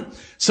perform it.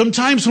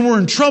 Sometimes when we're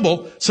in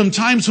trouble,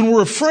 sometimes when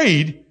we're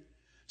afraid,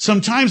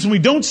 sometimes when we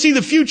don't see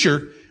the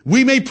future,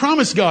 we may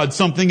promise God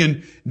something.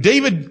 And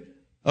David,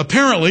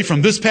 apparently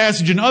from this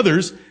passage and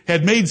others,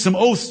 had made some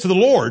oaths to the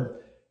Lord,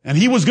 and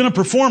he was going to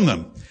perform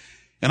them.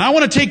 And I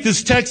want to take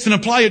this text and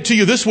apply it to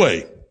you this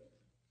way.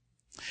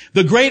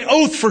 The great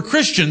oath for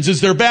Christians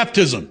is their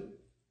baptism.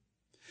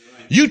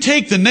 You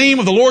take the name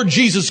of the Lord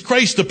Jesus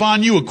Christ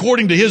upon you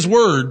according to his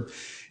word,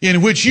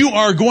 in which you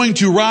are going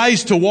to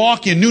rise to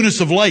walk in newness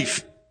of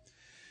life.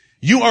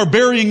 You are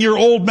burying your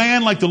old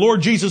man like the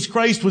Lord Jesus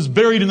Christ was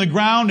buried in the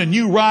ground, and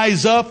you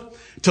rise up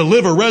to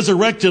live a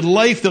resurrected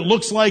life that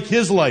looks like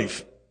his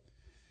life.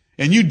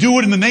 And you do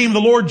it in the name of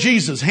the Lord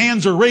Jesus.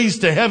 Hands are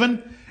raised to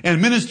heaven,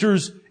 and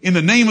ministers in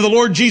the name of the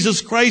Lord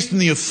Jesus Christ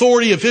and the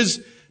authority of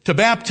his to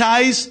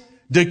baptize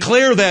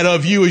declare that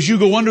of you as you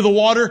go under the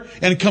water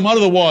and come out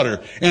of the water.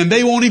 And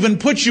they won't even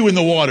put you in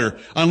the water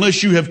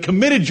unless you have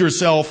committed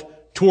yourself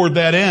toward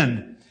that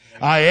end.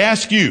 I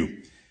ask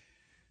you,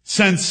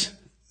 since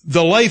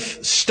the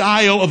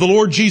lifestyle of the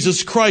Lord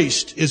Jesus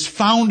Christ is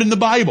found in the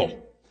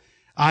Bible,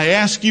 I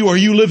ask you, are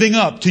you living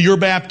up to your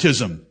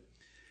baptism?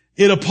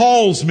 It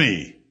appalls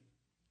me.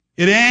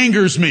 It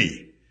angers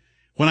me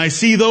when I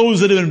see those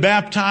that have been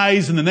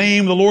baptized in the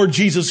name of the Lord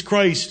Jesus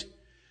Christ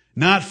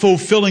not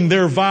fulfilling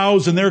their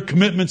vows and their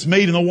commitments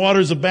made in the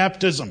waters of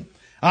baptism.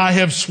 I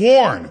have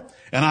sworn,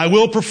 and I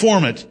will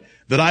perform it,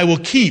 that I will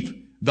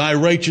keep thy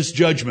righteous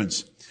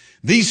judgments.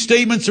 These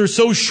statements are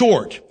so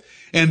short,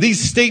 and these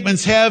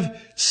statements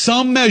have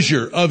some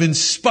measure of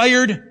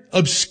inspired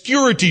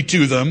obscurity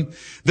to them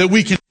that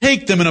we can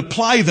take them and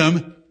apply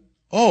them.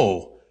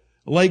 Oh,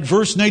 like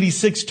verse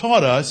 96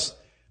 taught us,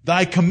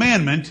 thy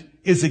commandment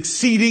is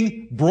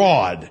exceeding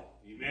broad.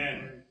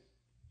 Amen.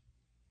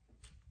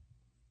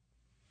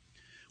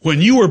 When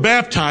you were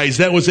baptized,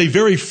 that was a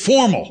very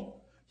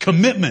formal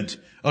commitment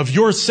of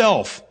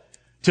yourself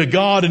to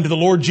God and to the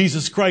Lord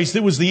Jesus Christ.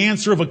 It was the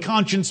answer of a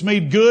conscience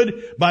made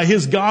good by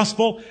his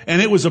gospel,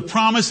 and it was a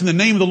promise in the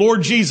name of the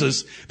Lord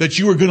Jesus that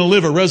you were going to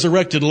live a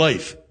resurrected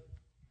life.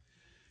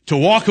 To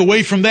walk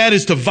away from that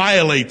is to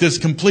violate this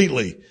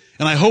completely.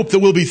 And I hope that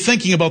we'll be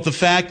thinking about the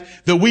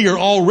fact that we are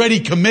already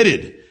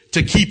committed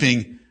to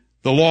keeping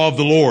the law of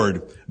the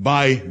Lord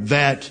by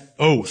that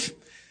oath.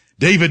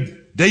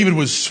 David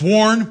was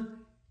sworn,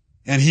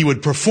 and he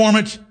would perform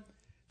it,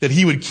 that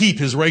he would keep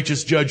his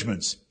righteous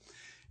judgments.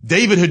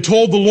 David had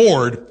told the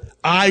Lord,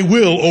 I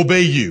will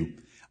obey you.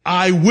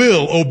 I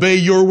will obey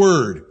your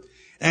word.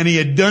 And he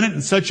had done it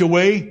in such a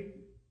way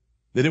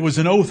that it was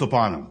an oath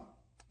upon him,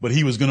 but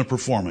he was going to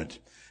perform it.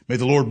 May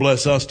the Lord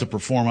bless us to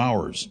perform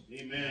ours.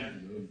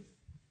 Amen.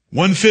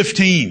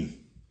 1:15.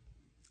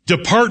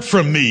 Depart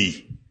from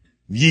me,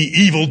 ye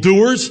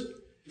evildoers,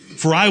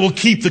 for I will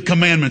keep the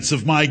commandments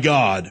of my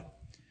God.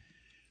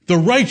 The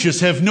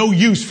righteous have no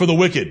use for the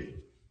wicked.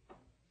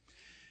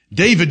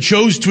 David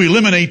chose to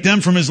eliminate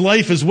them from his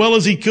life as well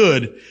as he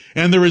could,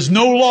 and there is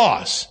no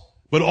loss,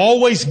 but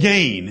always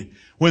gain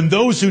when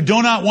those who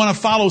do not want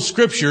to follow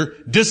Scripture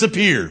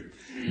disappear.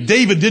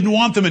 David didn't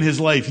want them in his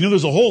life. You know,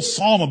 there's a whole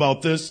psalm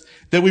about this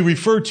that we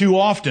refer to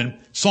often,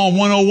 Psalm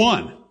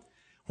 101,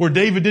 where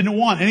David didn't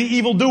want any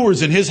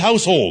evildoers in his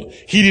household.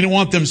 He didn't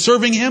want them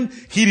serving him.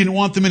 He didn't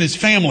want them in his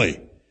family.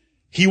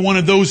 He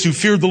wanted those who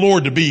feared the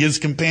Lord to be his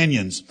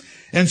companions.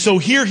 And so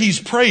here he's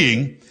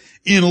praying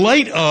in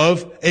light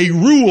of a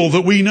rule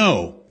that we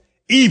know.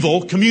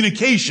 Evil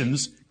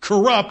communications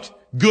corrupt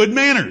good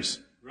manners.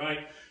 Right.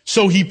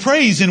 So he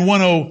prays in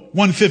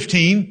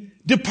 1:15,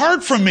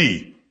 depart from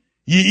me,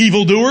 ye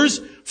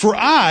evildoers, for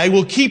I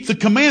will keep the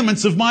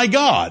commandments of my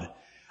God.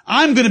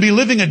 I'm going to be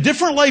living a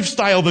different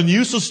lifestyle than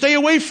you, so stay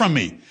away from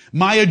me.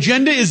 My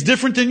agenda is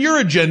different than your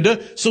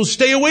agenda, so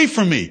stay away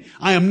from me.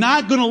 I am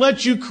not going to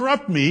let you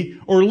corrupt me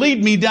or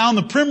lead me down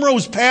the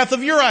primrose path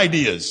of your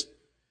ideas.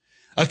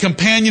 A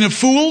companion of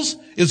fools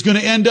is going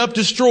to end up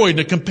destroyed.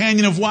 A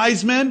companion of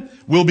wise men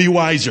will be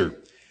wiser.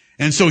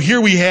 And so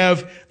here we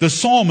have the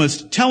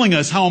psalmist telling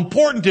us how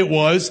important it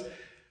was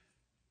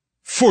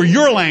for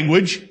your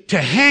language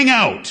to hang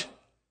out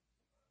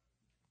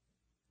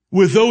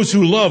with those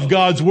who love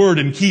God's word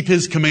and keep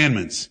his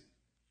commandments.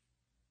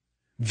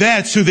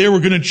 That's who they were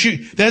going to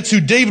choose. That's who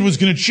David was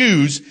going to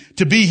choose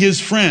to be his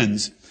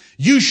friends.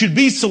 You should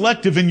be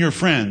selective in your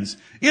friends.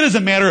 It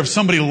doesn't matter if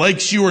somebody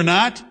likes you or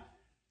not.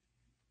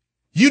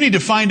 You need to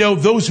find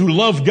out those who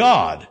love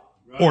God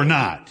or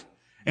not.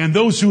 And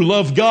those who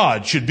love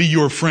God should be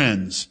your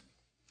friends.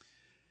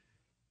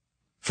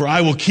 For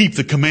I will keep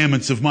the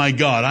commandments of my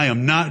God. I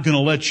am not going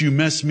to let you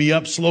mess me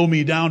up, slow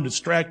me down,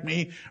 distract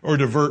me, or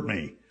divert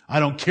me. I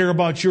don't care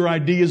about your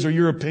ideas or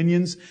your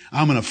opinions.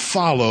 I'm going to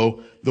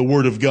follow the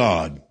Word of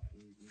God.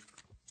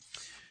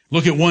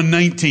 Look at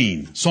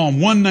 119. Psalm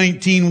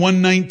 119,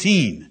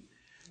 119.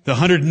 The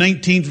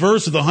 119th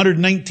verse of the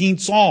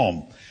 119th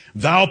Psalm.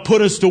 Thou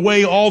puttest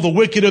away all the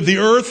wicked of the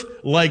earth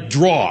like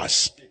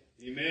dross.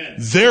 Amen.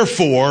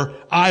 Therefore,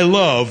 I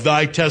love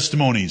thy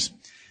testimonies.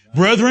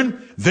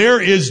 Brethren, there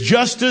is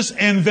justice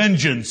and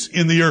vengeance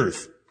in the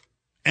earth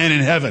and in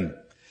heaven.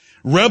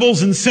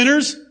 Rebels and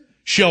sinners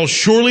shall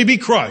surely be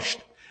crushed.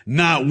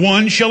 Not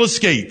one shall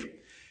escape.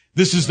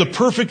 This is the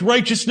perfect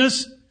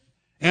righteousness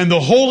and the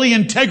holy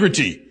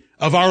integrity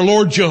of our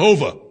Lord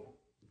Jehovah.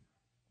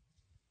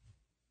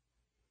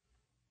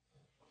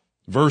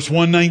 Verse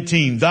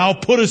 119, thou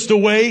puttest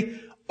away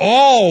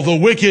all the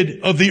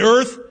wicked of the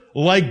earth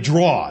like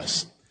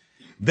dross.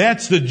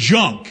 That's the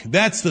junk.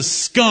 That's the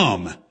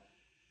scum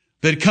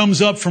that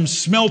comes up from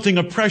smelting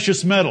a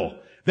precious metal.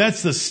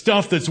 That's the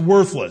stuff that's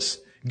worthless.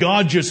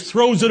 God just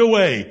throws it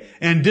away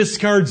and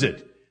discards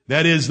it.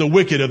 That is the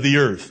wicked of the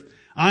earth.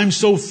 I'm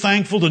so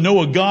thankful to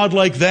know a God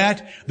like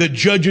that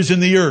judges in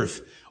the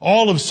earth.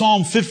 All of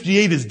Psalm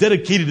 58 is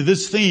dedicated to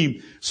this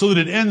theme so that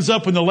it ends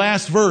up in the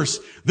last verse.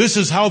 This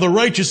is how the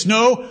righteous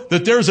know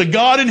that there's a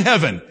God in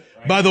heaven,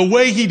 by the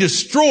way He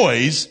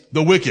destroys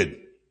the wicked.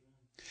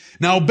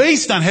 Now,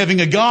 based on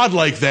having a God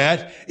like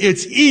that,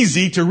 it's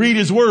easy to read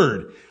His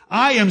Word.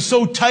 I am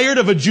so tired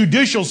of a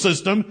judicial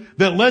system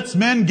that lets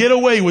men get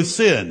away with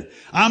sin.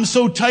 I'm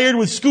so tired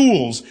with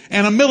schools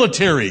and a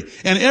military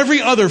and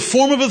every other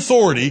form of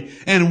authority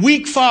and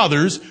weak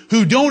fathers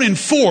who don't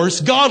enforce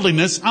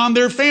godliness on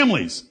their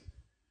families.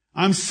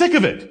 I'm sick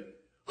of it.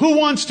 Who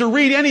wants to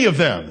read any of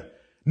them?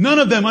 None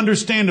of them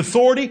understand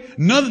authority.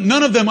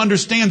 None of them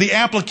understand the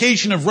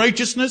application of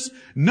righteousness.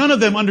 None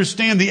of them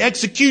understand the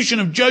execution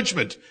of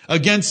judgment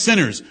against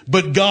sinners.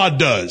 But God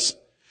does.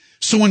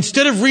 So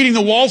instead of reading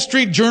the Wall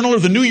Street Journal or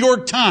the New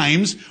York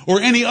Times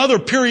or any other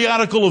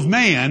periodical of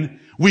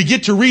man, we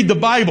get to read the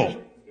Bible.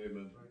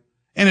 Amen.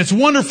 And it's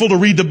wonderful to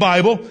read the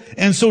Bible.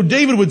 And so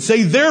David would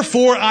say,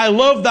 therefore I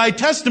love thy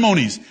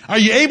testimonies. Are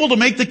you able to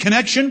make the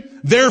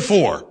connection?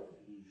 Therefore.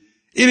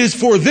 It is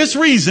for this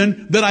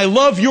reason that I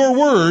love your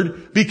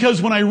word,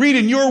 because when I read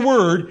in your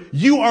word,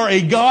 you are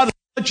a God of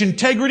such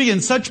integrity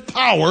and such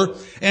power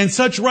and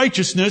such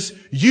righteousness,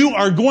 you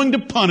are going to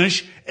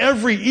punish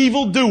every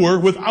evildoer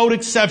without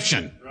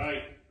exception.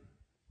 Right.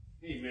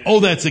 Amen. Oh,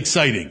 that's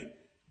exciting.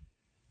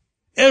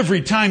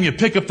 Every time you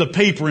pick up the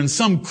paper and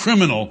some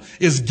criminal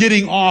is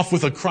getting off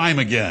with a crime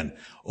again.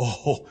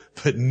 Oh,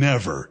 but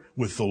never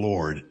with the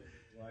Lord.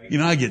 Right. You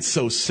know, I get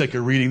so sick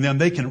of reading them.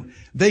 They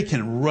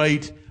can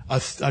write a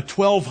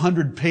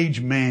 1,200-page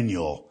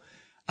manual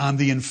on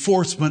the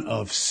enforcement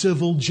of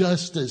civil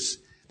justice.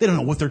 They don't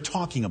know what they're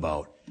talking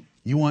about.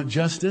 You want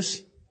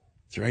justice?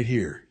 It's right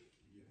here.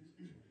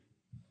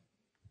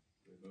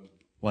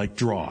 Like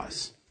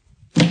dross.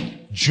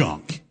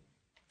 Junk.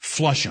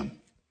 Flush them.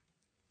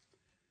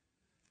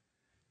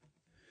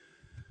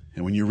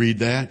 And when you read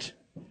that,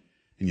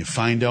 and you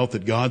find out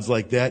that God's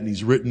like that, and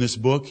He's written this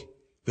book,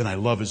 then I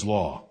love His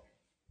law.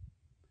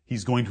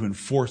 He's going to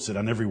enforce it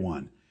on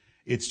everyone.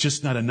 It's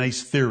just not a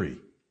nice theory.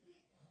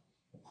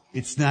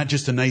 It's not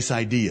just a nice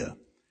idea.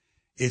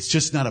 It's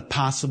just not a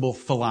possible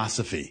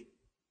philosophy.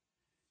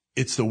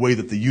 It's the way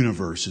that the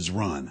universe is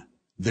run.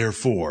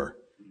 Therefore,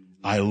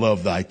 I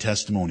love thy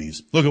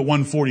testimonies. Look at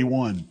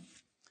 141.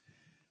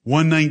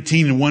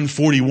 119 and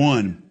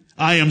 141.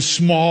 I am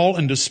small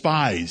and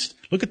despised.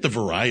 Look at the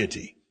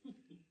variety.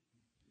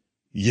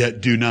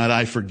 Yet do not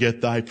I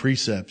forget thy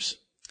precepts.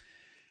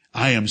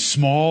 I am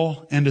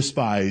small and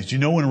despised. You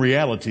know, in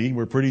reality,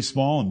 we're pretty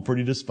small and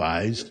pretty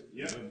despised.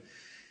 Yeah.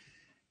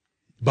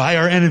 By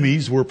our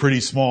enemies, we're pretty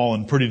small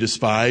and pretty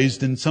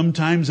despised. And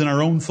sometimes in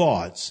our own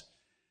thoughts,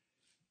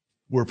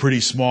 we're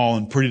pretty small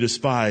and pretty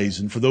despised.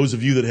 And for those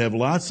of you that have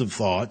lots of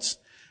thoughts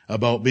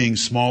about being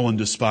small and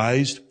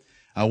despised,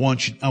 I want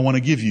to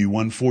give you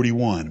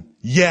 141.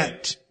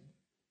 Yet,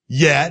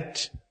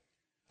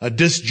 a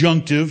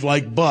disjunctive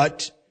like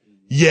but,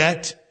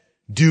 yet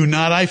do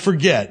not I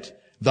forget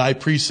thy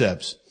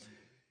precepts.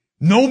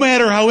 No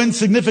matter how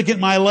insignificant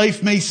my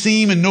life may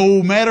seem and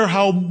no matter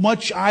how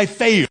much I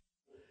fail,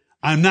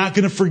 I'm not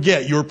going to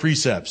forget your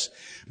precepts,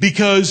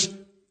 because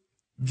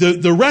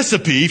the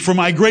recipe for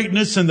my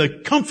greatness and the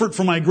comfort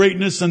for my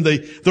greatness and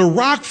the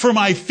rock for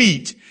my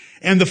feet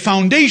and the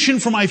foundation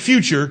for my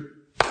future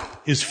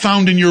is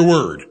found in your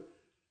word.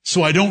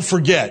 So I don't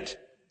forget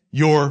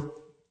your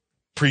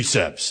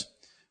precepts.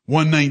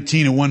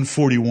 119 and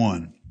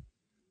 141.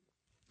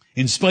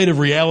 In spite of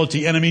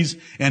reality, enemies,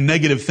 and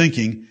negative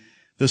thinking,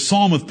 the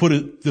psalmist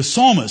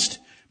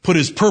put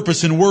his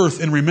purpose and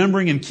worth in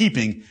remembering and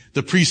keeping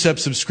the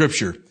precepts of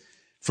Scripture.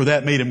 For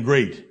that made him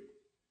great.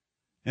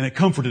 And it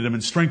comforted him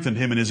and strengthened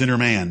him in his inner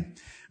man.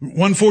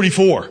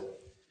 144.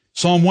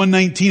 Psalm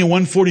 119 and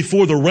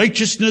 144. The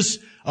righteousness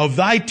of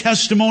thy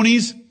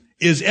testimonies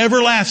is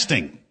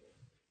everlasting.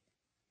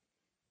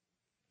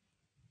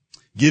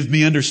 Give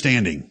me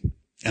understanding,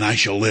 and I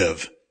shall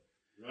live.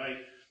 Right.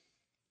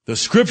 The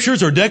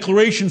Scriptures are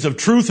declarations of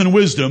truth and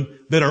wisdom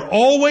that are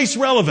always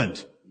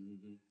relevant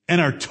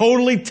and are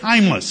totally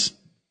timeless.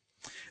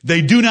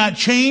 They do not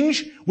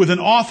change with an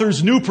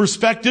author's new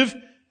perspective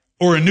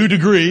or a new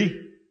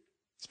degree.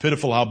 It's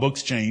pitiful how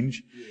books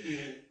change.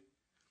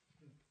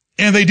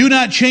 And they do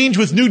not change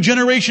with new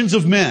generations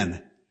of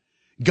men.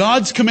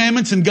 God's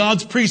commandments and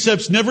God's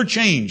precepts never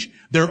change.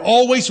 They're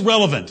always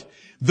relevant.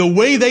 The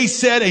way they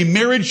said a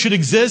marriage should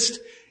exist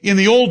in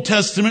the Old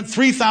Testament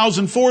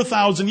 3,000,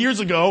 4,000 years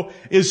ago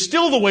is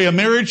still the way a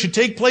marriage should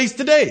take place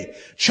today.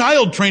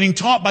 Child training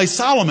taught by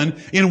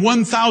Solomon in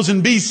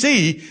 1000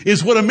 BC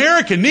is what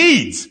America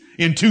needs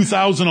in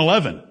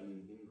 2011.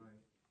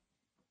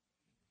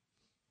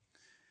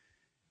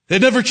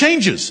 It never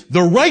changes.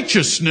 The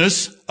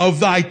righteousness of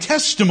thy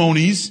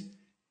testimonies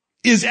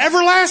is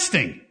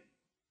everlasting.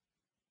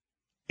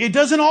 It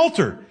doesn't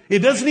alter. It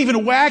doesn't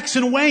even wax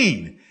and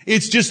wane.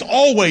 It's just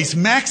always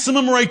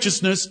maximum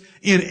righteousness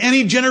in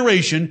any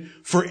generation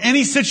for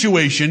any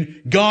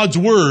situation. God's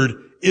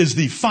Word is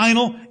the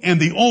final and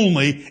the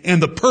only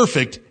and the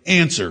perfect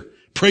answer.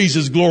 Praise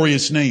His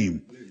glorious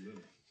name.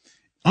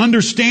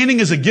 Understanding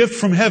is a gift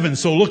from heaven,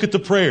 so look at the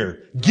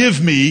prayer.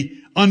 Give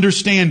me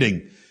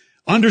understanding.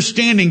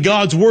 Understanding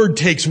God's Word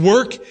takes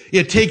work.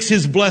 It takes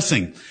His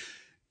blessing.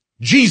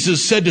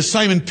 Jesus said to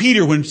Simon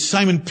Peter, when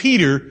Simon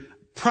Peter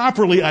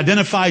properly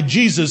identified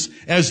Jesus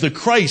as the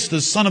Christ,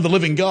 the Son of the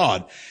living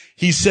God,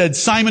 He said,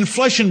 Simon,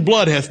 flesh and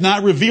blood hath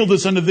not revealed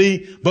this unto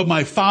thee, but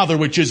my Father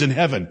which is in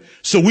heaven.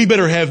 So we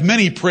better have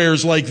many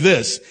prayers like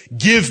this.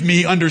 Give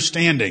me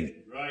understanding.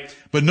 Right.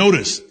 But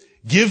notice,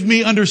 give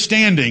me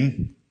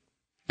understanding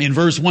in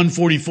verse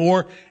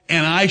 144,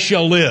 and I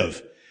shall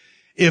live.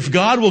 If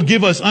God will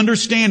give us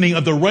understanding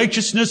of the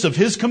righteousness of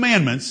His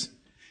commandments,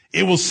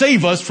 it will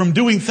save us from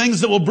doing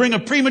things that will bring a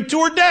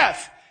premature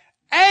death.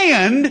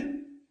 And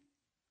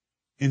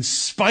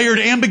inspired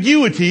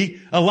ambiguity,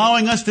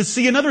 allowing us to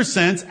see another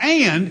sense,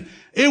 and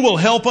it will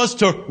help us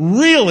to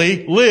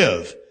really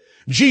live.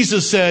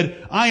 Jesus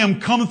said, I am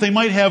come that they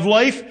might have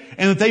life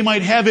and that they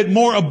might have it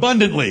more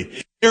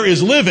abundantly. There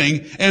is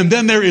living, and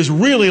then there is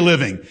really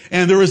living,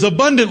 and there is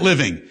abundant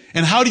living.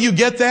 And how do you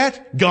get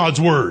that?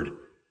 God's Word.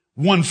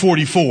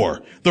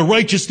 144. The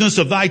righteousness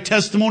of thy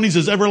testimonies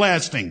is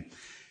everlasting.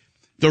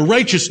 The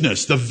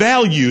righteousness, the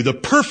value, the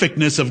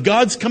perfectness of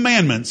God's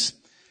commandments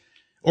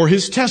or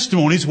His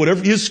testimonies,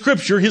 whatever, His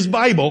Scripture, His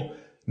Bible,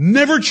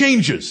 never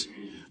changes.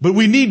 But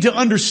we need to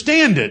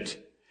understand it.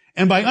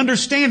 And by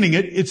understanding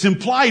it, it's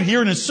implied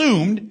here and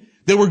assumed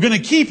that we're going to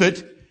keep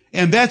it,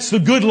 and that's the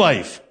good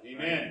life.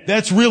 Amen.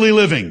 That's really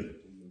living.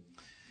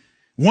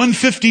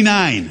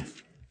 159.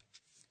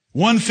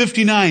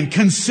 159.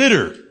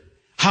 Consider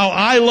how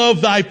I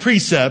love thy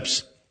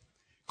precepts.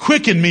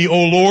 Quicken me,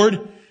 O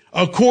Lord,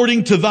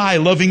 according to thy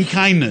loving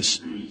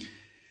kindness.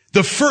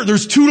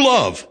 There's two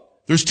loves.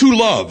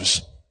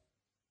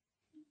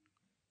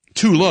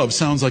 Two loves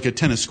sounds like a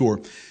tennis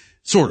score.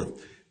 Sort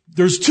of.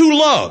 There's two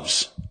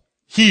loves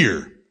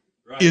here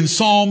in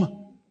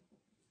Psalm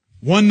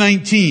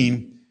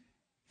 119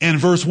 and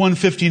verse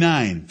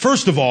 159.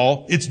 First of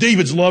all, it's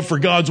David's love for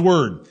God's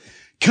Word.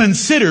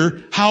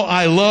 Consider how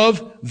I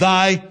love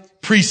thy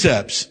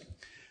precepts.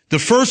 The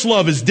first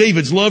love is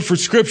David's love for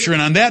Scripture,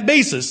 and on that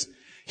basis,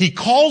 he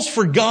calls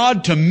for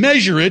God to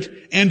measure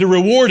it and to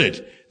reward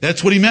it.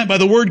 That's what he meant by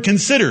the word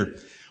consider,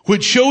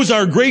 which shows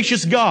our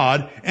gracious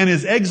God and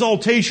His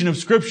exaltation of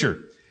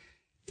Scripture.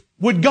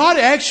 Would God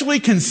actually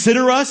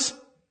consider us?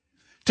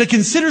 To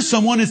consider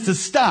someone is to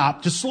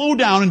stop, to slow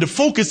down, and to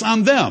focus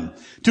on them.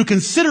 To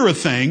consider a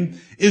thing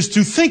is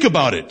to think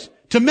about it,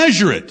 to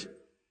measure it,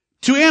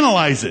 to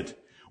analyze it.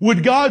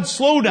 Would God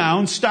slow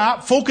down,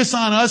 stop, focus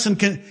on us,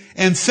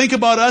 and think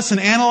about us and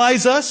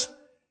analyze us?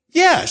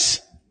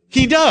 Yes,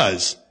 He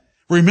does.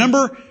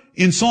 Remember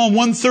in Psalm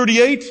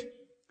 138,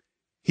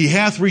 He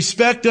hath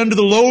respect unto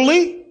the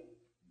lowly.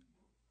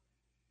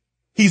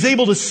 He's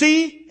able to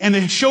see and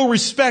to show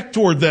respect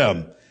toward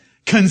them.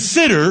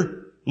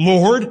 Consider,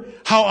 Lord,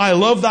 how I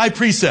love thy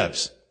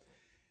precepts.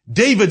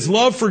 David's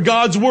love for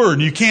God's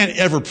Word. You can't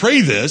ever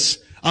pray this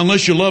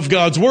unless you love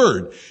God's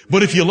Word.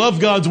 But if you love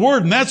God's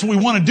Word, and that's what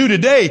we want to do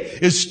today,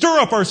 is stir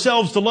up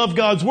ourselves to love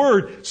God's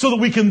Word so that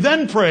we can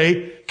then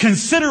pray,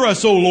 consider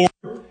us, O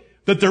Lord,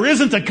 that there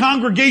isn't a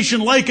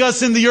congregation like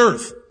us in the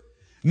earth.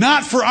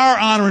 Not for our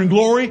honor and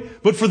glory,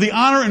 but for the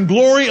honor and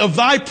glory of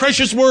thy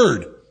precious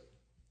Word.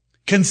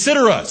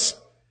 Consider us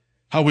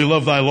how we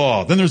love thy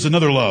law. Then there's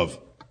another love.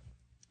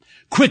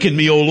 Quicken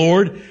me, O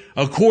Lord,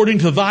 according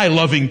to thy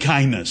loving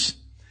kindness.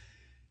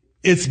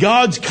 It's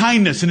God's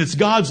kindness and it's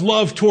God's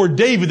love toward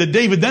David that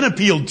David then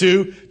appealed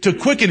to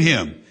quicken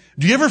him.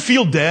 Do you ever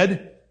feel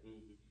dead?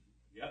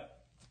 Yep.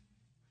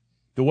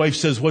 The wife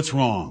says, what's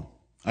wrong?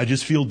 I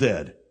just feel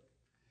dead.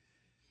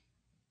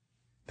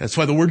 That's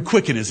why the word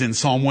quicken is in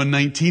Psalm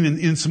 119 and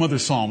in some other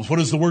Psalms. What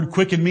does the word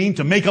quicken mean?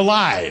 To make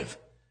alive.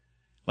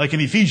 Like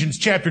in Ephesians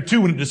chapter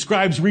 2, when it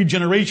describes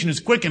regeneration as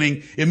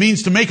quickening, it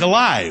means to make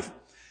alive.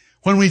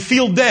 When we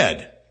feel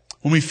dead,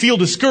 when we feel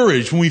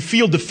discouraged, when we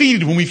feel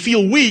defeated, when we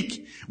feel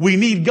weak, we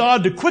need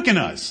God to quicken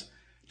us,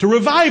 To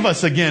revive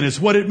us again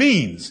is what it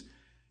means.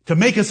 To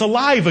make us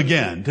alive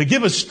again. To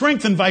give us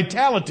strength and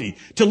vitality.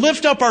 To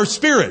lift up our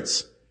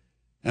spirits.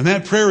 And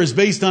that prayer is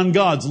based on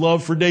God's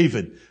love for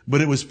David.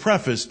 But it was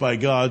prefaced by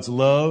David's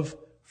love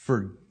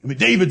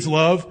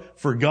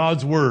for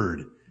God's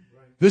Word.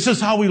 This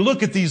is how we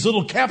look at these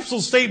little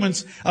capsule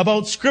statements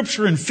about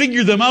Scripture and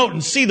figure them out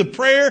and see the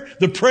prayer,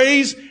 the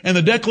praise, and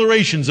the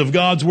declarations of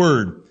God's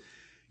Word.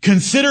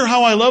 Consider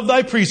how I love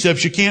thy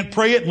precepts. You can't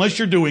pray it unless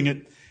you're doing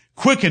it.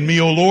 Quicken me,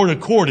 O Lord,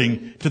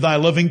 according to thy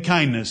loving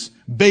kindness,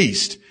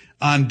 based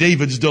on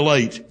David's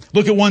delight.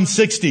 Look at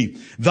 160.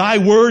 Thy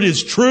word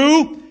is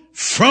true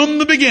from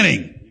the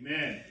beginning.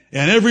 Amen.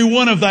 And every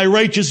one of thy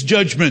righteous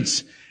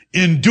judgments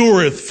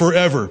endureth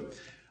forever.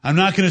 I'm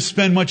not going to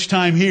spend much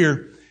time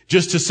here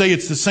just to say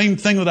it's the same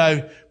thing that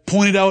I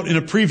pointed out in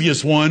a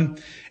previous one,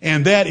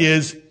 and that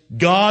is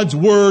God's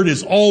word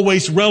is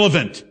always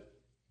relevant.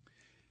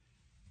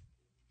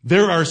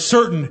 There are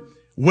certain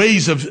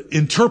ways of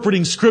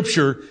interpreting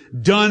Scripture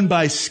done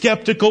by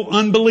skeptical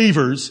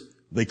unbelievers,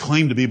 they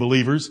claim to be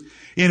believers,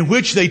 in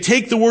which they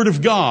take the Word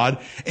of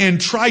God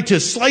and try to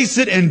slice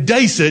it and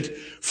dice it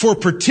for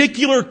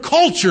particular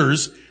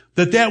cultures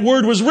that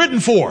Word was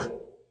written for.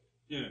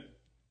 Yeah.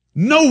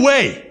 No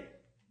way.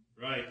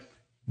 Right.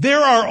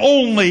 There are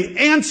only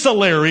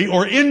ancillary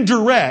or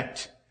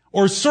indirect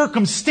or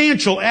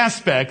circumstantial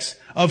aspects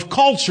of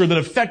culture that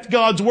affect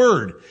God's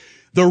Word.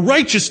 The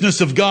righteousness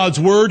of God's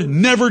Word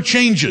never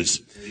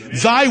changes. Amen.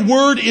 Thy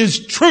Word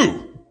is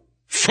true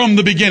from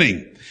the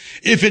beginning.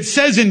 If it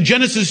says in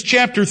Genesis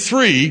chapter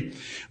 3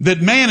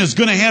 that man is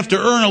going to have to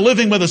earn a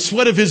living by the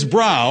sweat of his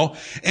brow,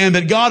 and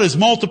that God has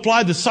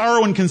multiplied the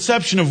sorrow and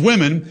conception of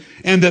women,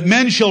 and that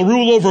men shall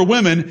rule over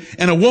women,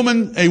 and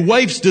a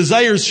wife's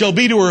desires shall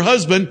be to her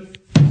husband,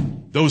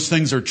 those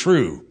things are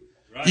true.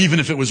 Right. Even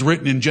if it was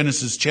written in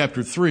Genesis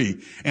chapter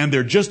 3. And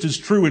they're just as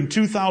true in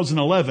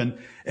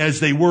 2011 as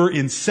they were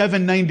in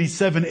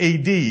 797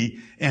 AD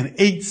and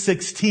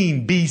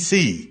 816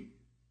 BC.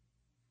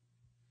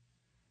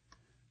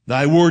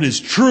 Thy word is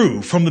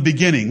true from the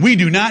beginning. We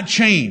do not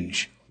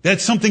change.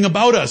 That's something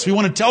about us. We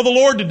want to tell the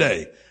Lord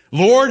today,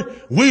 Lord,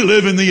 we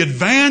live in the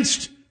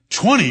advanced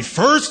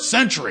 21st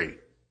century.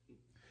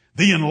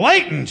 The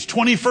enlightened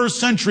 21st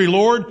century,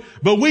 Lord,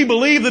 but we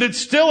believe that it's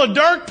still a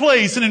dark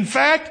place. And in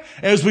fact,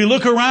 as we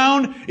look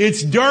around,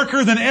 it's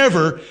darker than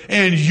ever,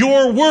 and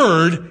your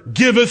word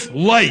giveth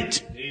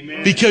light.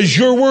 Amen. Because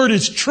your word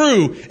is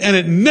true, and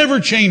it never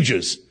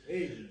changes.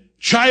 Amen.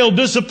 Child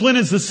discipline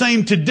is the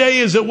same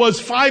today as it was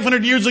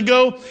 500 years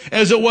ago,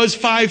 as it was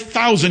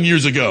 5,000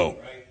 years ago.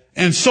 Right.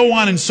 And so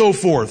on and so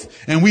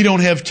forth. And we don't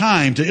have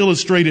time to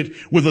illustrate it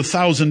with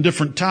 1,000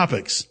 different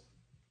topics.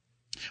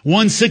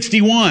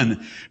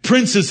 161,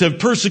 princes have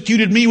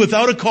persecuted me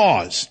without a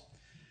cause,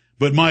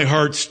 but my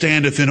heart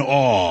standeth in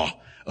awe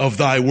of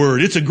thy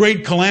word. It's a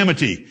great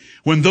calamity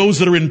when those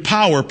that are in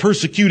power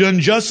persecute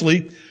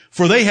unjustly,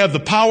 for they have the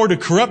power to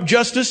corrupt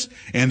justice,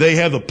 and they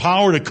have the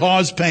power to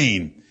cause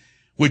pain,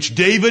 which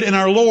David and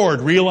our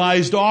Lord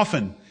realized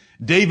often.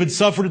 David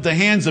suffered at the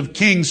hands of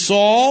King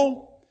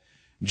Saul.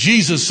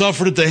 Jesus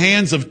suffered at the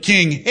hands of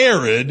King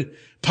Herod,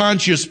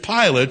 Pontius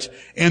Pilate,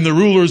 and the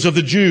rulers of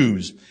the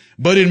Jews.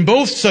 But in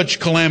both such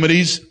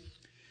calamities,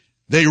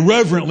 they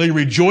reverently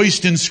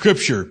rejoiced in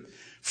Scripture.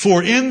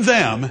 For in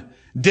them,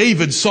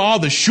 David saw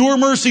the sure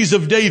mercies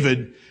of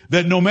David,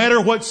 that no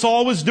matter what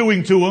Saul was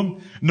doing to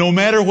him, no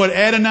matter what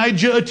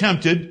Adonijah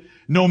attempted,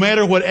 no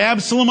matter what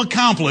Absalom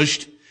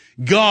accomplished,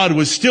 God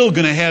was still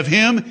going to have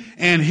him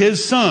and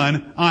his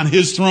son on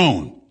his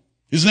throne.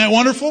 Isn't that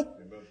wonderful?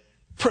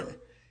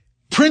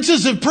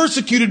 Princes have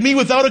persecuted me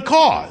without a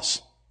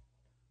cause,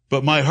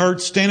 but my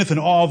heart standeth in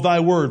awe of thy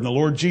word. And the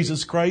Lord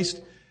Jesus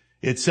Christ,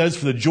 it says,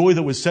 for the joy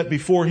that was set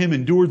before him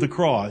endured the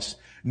cross,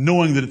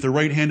 knowing that at the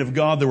right hand of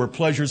God there were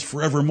pleasures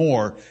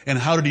forevermore. And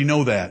how did he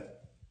know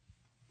that?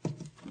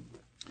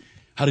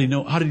 How did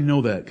he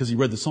know that? Because he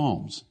read the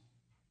Psalms.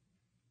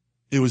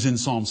 It was in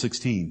Psalm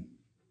 16.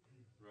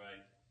 Right.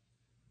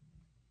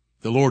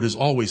 The Lord is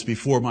always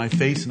before my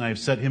face, and I have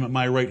set him at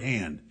my right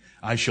hand.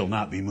 I shall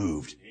not be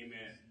moved.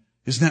 Amen.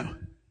 Isn't that?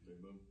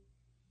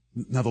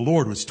 Now the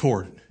Lord was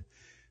torn.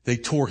 They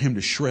tore him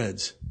to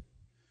shreds.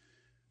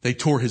 They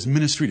tore his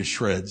ministry to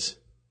shreds.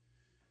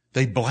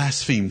 They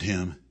blasphemed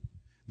him.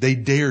 They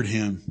dared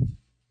him.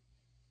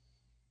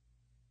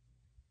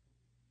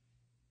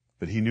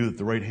 But he knew that at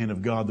the right hand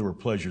of God there were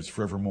pleasures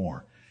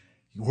forevermore.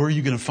 Where are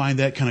you going to find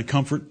that kind of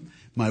comfort?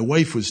 My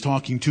wife was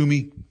talking to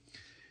me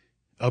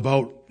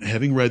about,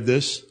 having read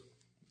this,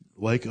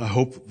 like I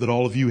hope that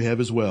all of you have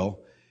as well,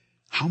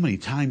 how many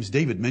times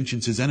David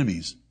mentions his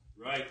enemies.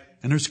 Right.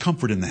 And there's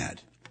comfort in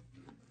that.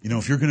 You know,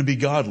 if you're going to be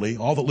godly,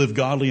 all that live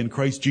godly in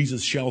Christ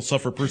Jesus shall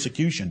suffer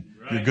persecution.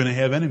 Right. You're going to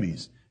have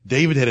enemies.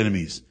 David had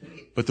enemies,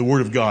 but the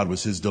word of God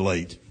was his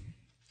delight.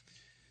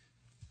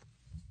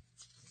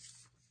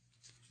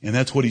 And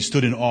that's what he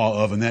stood in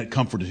awe of, and that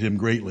comforted him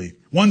greatly.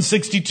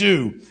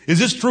 162. Is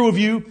this true of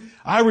you?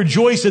 I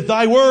rejoice at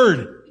thy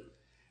word,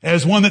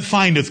 as one that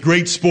findeth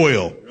great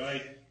spoil.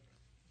 Right.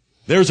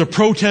 There's a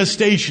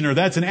protestation, or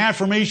that's an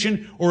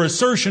affirmation or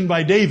assertion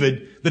by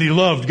David that he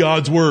loved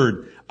God's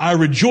Word. I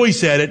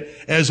rejoice at it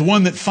as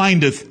one that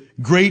findeth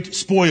great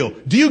spoil.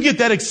 Do you get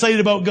that excited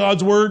about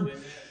God's Word?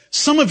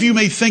 Some of you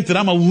may think that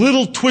I'm a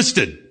little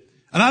twisted.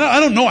 And I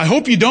don't know. I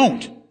hope you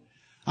don't.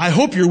 I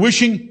hope you're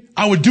wishing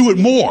I would do it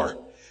more.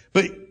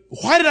 But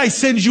why did I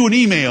send you an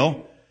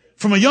email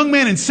from a young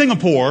man in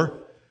Singapore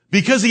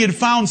because he had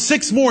found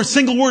 6 more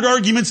single-word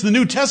arguments in the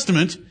New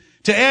Testament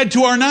to add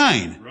to our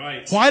 9?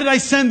 Right. Why did I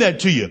send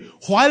that to you?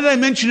 Why did I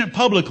mention it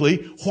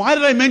publicly? Why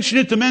did I mention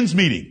it at the men's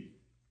meeting?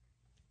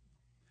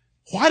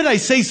 Why did I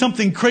say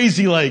something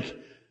crazy like,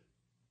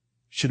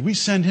 should we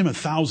send him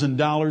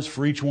 $1,000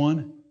 for each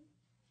one?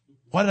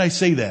 Why did I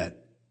say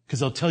that?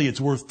 Because I'll tell you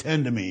it's worth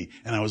 10 to me,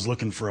 and I was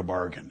looking for a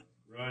bargain.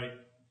 Right.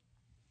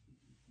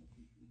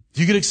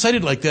 Do you get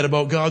excited like that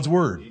about God's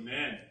Word?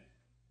 Amen.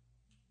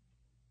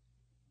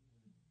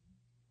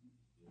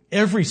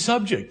 Every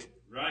subject.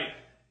 Right.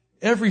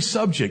 Every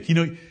subject. You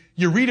know,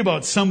 you read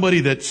about somebody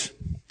that's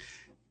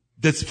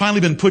finally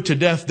been put to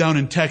death down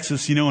in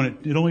Texas, you know,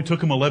 and it only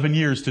took them 11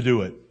 years to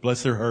do it.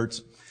 Bless their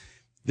hearts.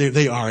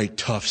 They are a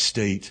tough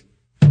state.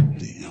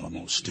 The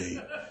Alamo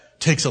State.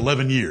 Takes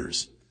 11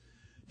 years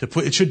to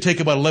put, it should take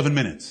about 11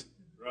 minutes.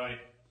 Right.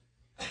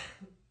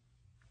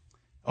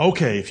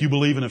 Okay, if you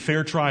believe in a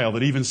fair trial,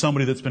 that even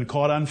somebody that's been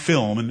caught on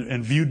film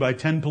and viewed by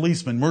 10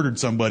 policemen murdered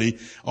somebody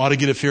ought to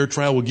get a fair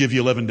trial, we'll give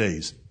you 11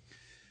 days.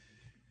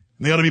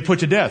 And they ought to be put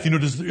to death. You know,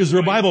 is there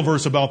a Bible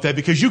verse about that?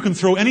 Because you can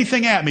throw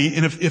anything at me,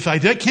 and if I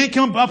can't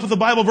come up with a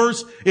Bible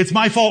verse, it's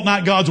my fault,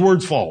 not God's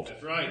Word's fault.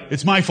 That's right.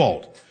 It's my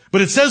fault.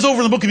 But it says over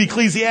in the book of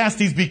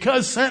Ecclesiastes,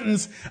 because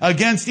sentence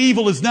against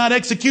evil is not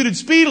executed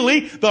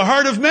speedily, the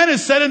heart of men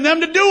is set in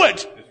them to do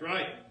it. That's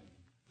right.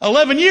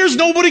 11 years,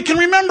 nobody can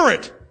remember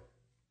it.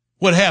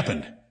 What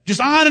happened? Just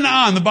on and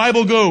on, the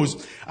Bible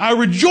goes. I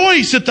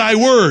rejoice at thy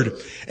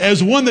word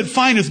as one that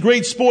findeth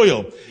great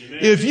spoil. Amen.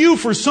 If you,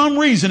 for some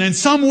reason, in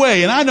some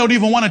way, and I don't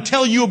even want to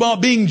tell you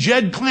about being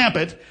Jed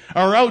Clampett,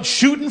 are out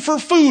shooting for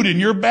food in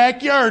your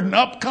backyard and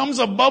up comes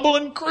a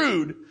bubbling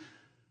crude.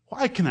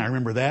 Why can I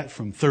remember that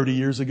from 30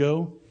 years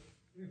ago?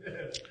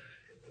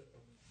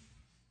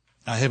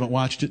 I haven't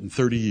watched it in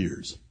 30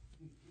 years.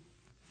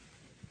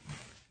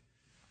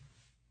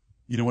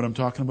 You know what I'm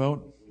talking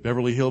about?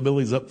 Beverly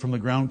Hillbillies, up from the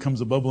ground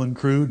comes a bubbling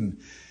crude,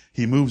 and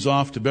he moves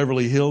off to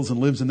Beverly Hills and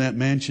lives in that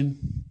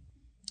mansion.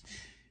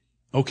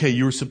 Okay,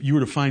 you were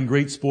to find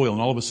great spoil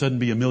and all of a sudden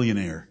be a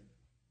millionaire.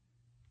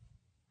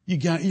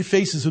 Your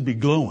faces would be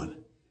glowing.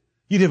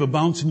 You'd have a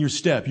bounce in your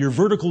step. Your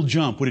vertical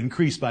jump would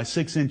increase by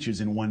 6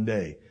 inches in one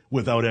day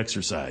without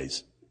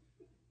exercise.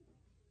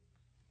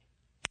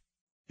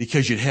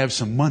 Because you'd have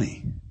some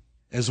money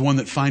as one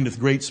that findeth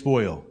great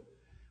spoil.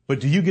 But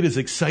do you get as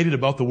excited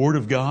about the Word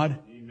of God?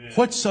 Amen.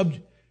 What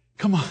subject?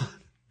 Come on.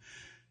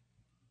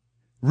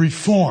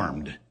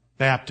 Reformed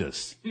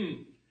Baptists.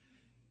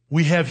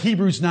 We have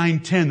Hebrews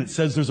 9:10 that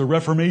says there's a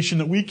reformation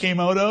that we came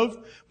out of,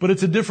 but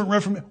it's a different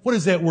reformation. What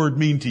does that word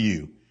mean to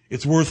you?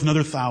 It's worth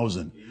another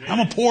 1,000. I'm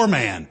a poor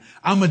man.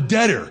 I'm a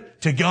debtor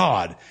to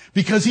God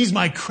because He's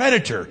my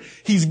creditor.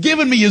 He's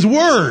given me His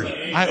Word.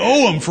 I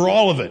owe Him for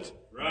all of it.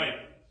 Right.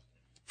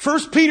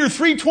 1 Peter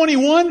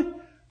 3:21,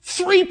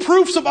 3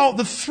 proofs about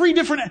the 3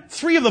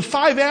 of the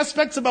 5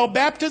 aspects about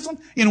baptism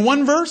in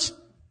one verse.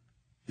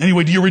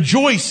 Anyway, do you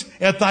rejoice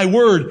at thy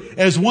word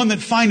as one that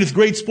findeth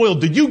great spoil?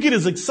 Do you get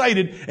as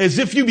excited as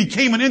if you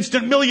became an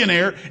instant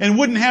millionaire and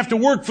wouldn't have to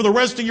work for the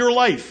rest of your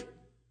life?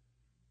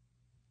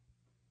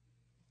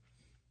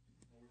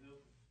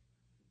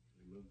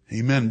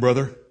 Amen,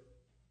 brother.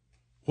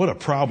 What a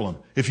problem.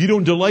 If you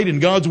don't delight in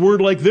God's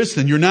word like this,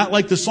 then you're not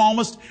like the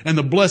psalmist and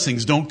the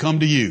blessings don't come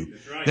to you.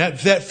 Right.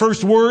 That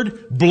first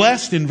word,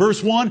 blessed in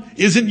verse 1,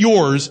 isn't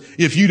yours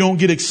if you don't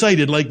get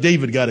excited like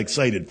David got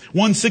excited.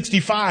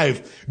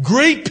 165,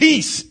 great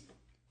peace.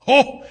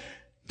 Oh,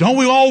 don't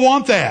we all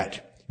want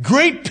that?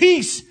 Great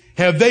peace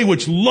have they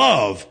which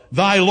love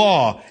thy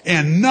law,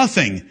 and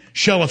nothing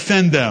shall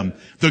offend them.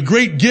 The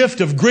great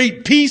gift of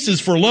great peace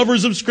is for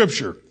lovers of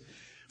Scripture.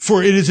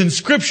 For it is in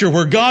Scripture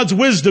where God's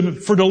wisdom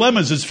for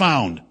dilemmas is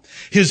found.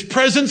 His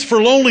presence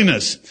for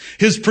loneliness,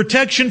 His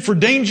protection for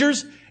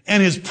dangers,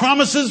 and His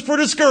promises for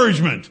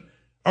discouragement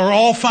are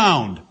all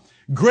found.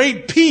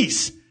 Great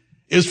peace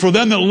is for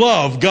them that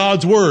love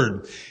God's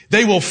Word.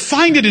 They will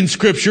find it in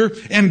Scripture,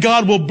 and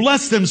God will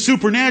bless them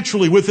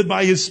supernaturally with it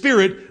by His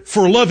Spirit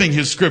for loving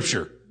His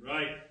Scripture.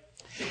 Right.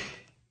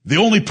 The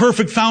only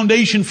perfect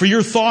foundation for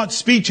your thoughts,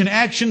 speech, and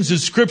actions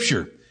is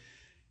Scripture.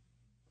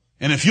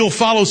 And if you'll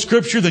follow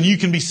Scripture, then you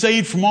can be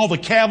saved from all the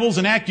cavils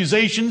and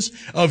accusations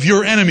of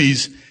your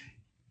enemies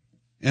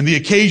and the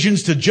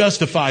occasions to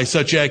justify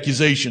such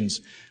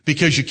accusations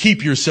because you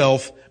keep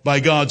yourself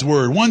by God's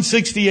Word.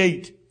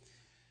 168.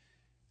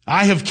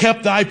 I have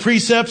kept thy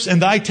precepts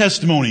and thy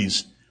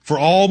testimonies, for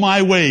all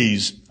my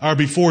ways are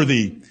before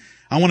thee.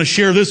 I want to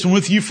share this one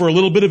with you for a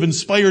little bit of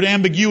inspired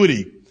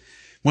ambiguity.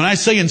 When I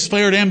say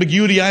inspired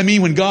ambiguity, I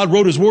mean when God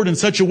wrote His Word in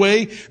such a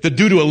way that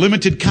due to a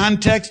limited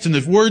context and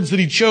the words that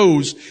He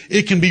chose,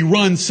 it can be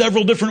run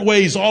several different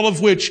ways, all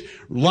of which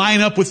line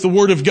up with the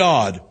Word of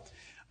God.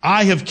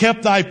 I have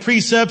kept thy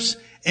precepts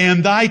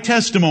and thy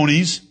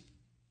testimonies,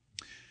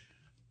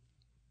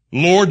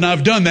 Lord, and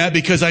I've done that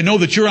because I know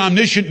that you're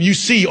omniscient and you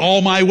see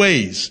all my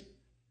ways.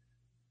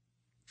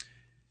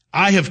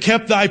 I have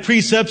kept thy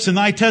precepts and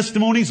thy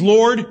testimonies,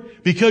 Lord,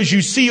 because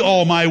you see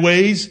all my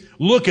ways.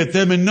 Look at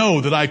them and know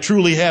that I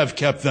truly have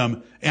kept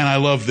them and I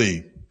love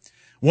thee.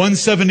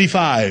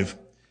 175.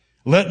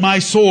 Let my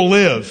soul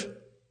live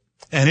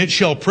and it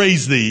shall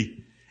praise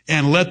thee,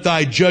 and let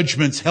thy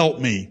judgments help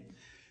me.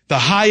 The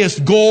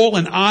highest goal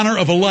and honor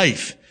of a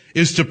life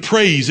is to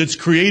praise its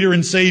Creator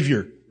and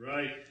Savior.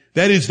 Right.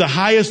 That is the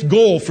highest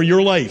goal for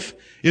your life,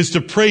 is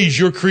to praise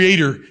your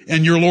Creator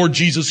and your Lord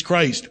Jesus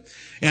Christ.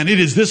 And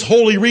it is this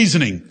holy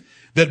reasoning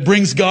that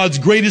brings God's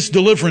greatest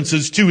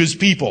deliverances to His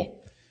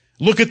people.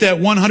 Look at that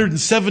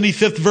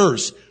 175th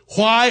verse.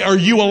 Why are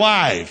you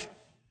alive?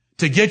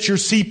 To get your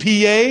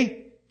CPA?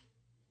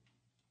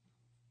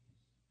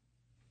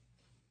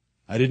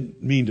 I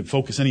didn't mean to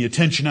focus any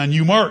attention on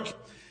you, Mark.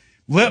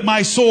 Let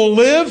my soul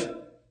live,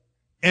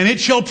 and it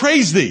shall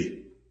praise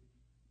thee.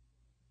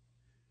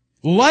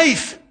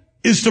 Life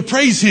is to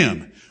praise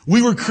Him.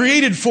 We were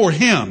created for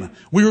Him.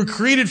 We were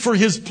created for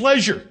His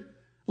pleasure.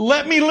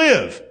 Let me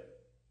live.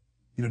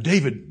 You know,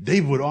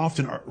 David would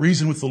often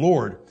reason with the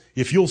Lord,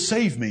 if you'll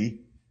save me,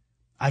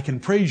 I can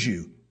praise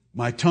you.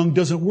 My tongue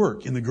doesn't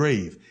work in the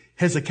grave.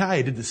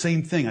 Hezekiah did the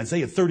same thing.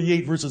 Isaiah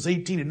 38 verses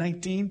 18 and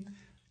 19.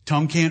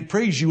 Tongue can't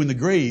praise you in the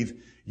grave.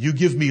 You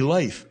give me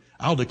life.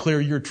 I'll declare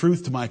your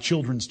truth to my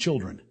children's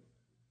children.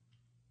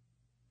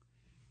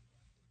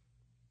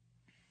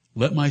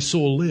 Let my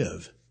soul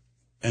live,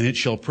 and it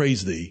shall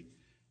praise thee,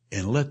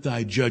 and let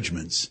thy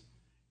judgments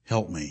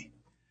help me.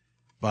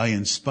 By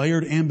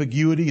inspired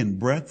ambiguity and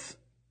breadth,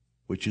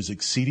 which is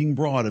exceeding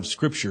broad of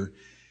Scripture,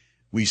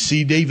 we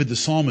see David the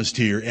psalmist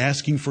here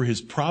asking for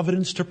His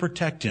providence to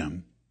protect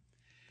him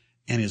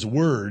and His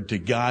word to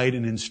guide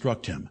and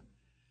instruct him.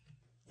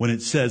 When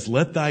it says,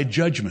 let thy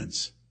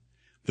judgments,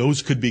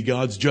 those could be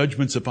God's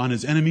judgments upon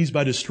His enemies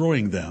by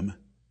destroying them,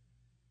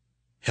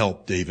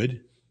 help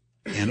David.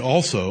 And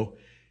also,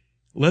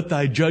 let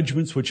thy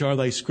judgments, which are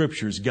thy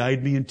scriptures,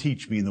 guide me and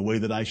teach me in the way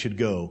that I should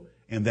go.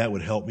 And that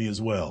would help me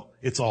as well.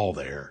 It's all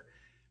there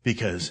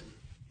because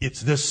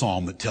it's this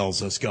psalm that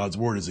tells us God's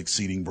word is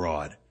exceeding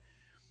broad.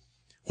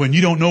 When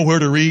you don't know where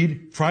to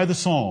read, try the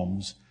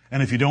Psalms.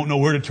 And if you don't know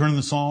where to turn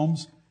the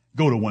Psalms,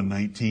 go to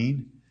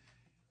 119.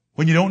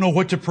 When you don't know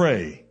what to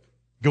pray,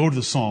 go to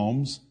the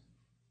Psalms.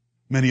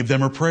 Many of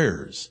them are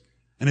prayers.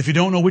 And if you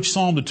don't know which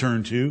psalm to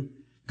turn to,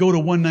 go to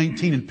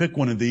 119 and pick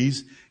one of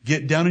these.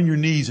 Get down on your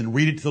knees and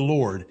read it to the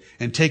Lord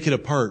and take it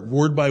apart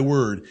word by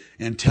word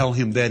and tell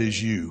Him that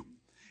is you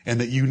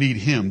and that you need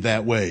Him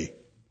that way.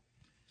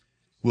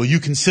 Will you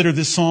consider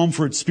this psalm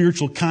for its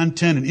spiritual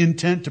content and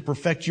intent to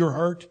perfect your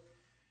heart?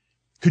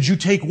 Could you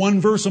take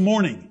one verse a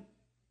morning?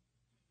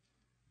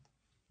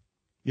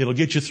 It'll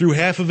get you through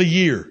half of a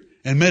year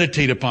and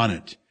meditate upon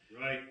it.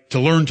 Right. To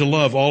learn to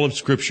love all of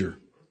Scripture.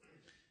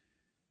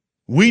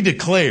 We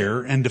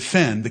declare and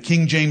defend the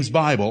King James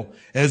Bible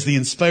as the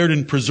inspired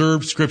and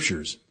preserved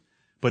Scriptures.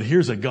 But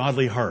here's a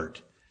godly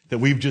heart that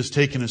we've just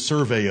taken a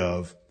survey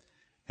of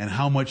and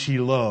how much He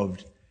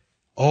loved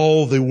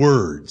all the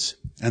words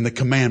and the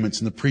commandments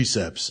and the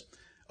precepts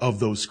of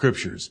those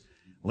Scriptures.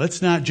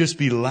 Let's not just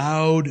be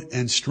loud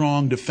and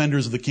strong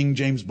defenders of the King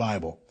James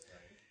Bible.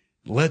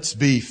 Let's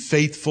be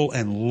faithful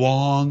and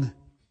long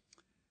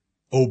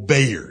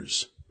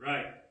obeyers.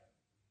 Right.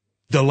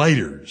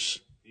 Delighters.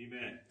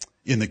 Amen.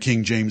 In the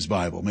King James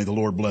Bible. May the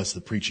Lord bless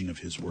the preaching of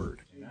His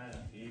word.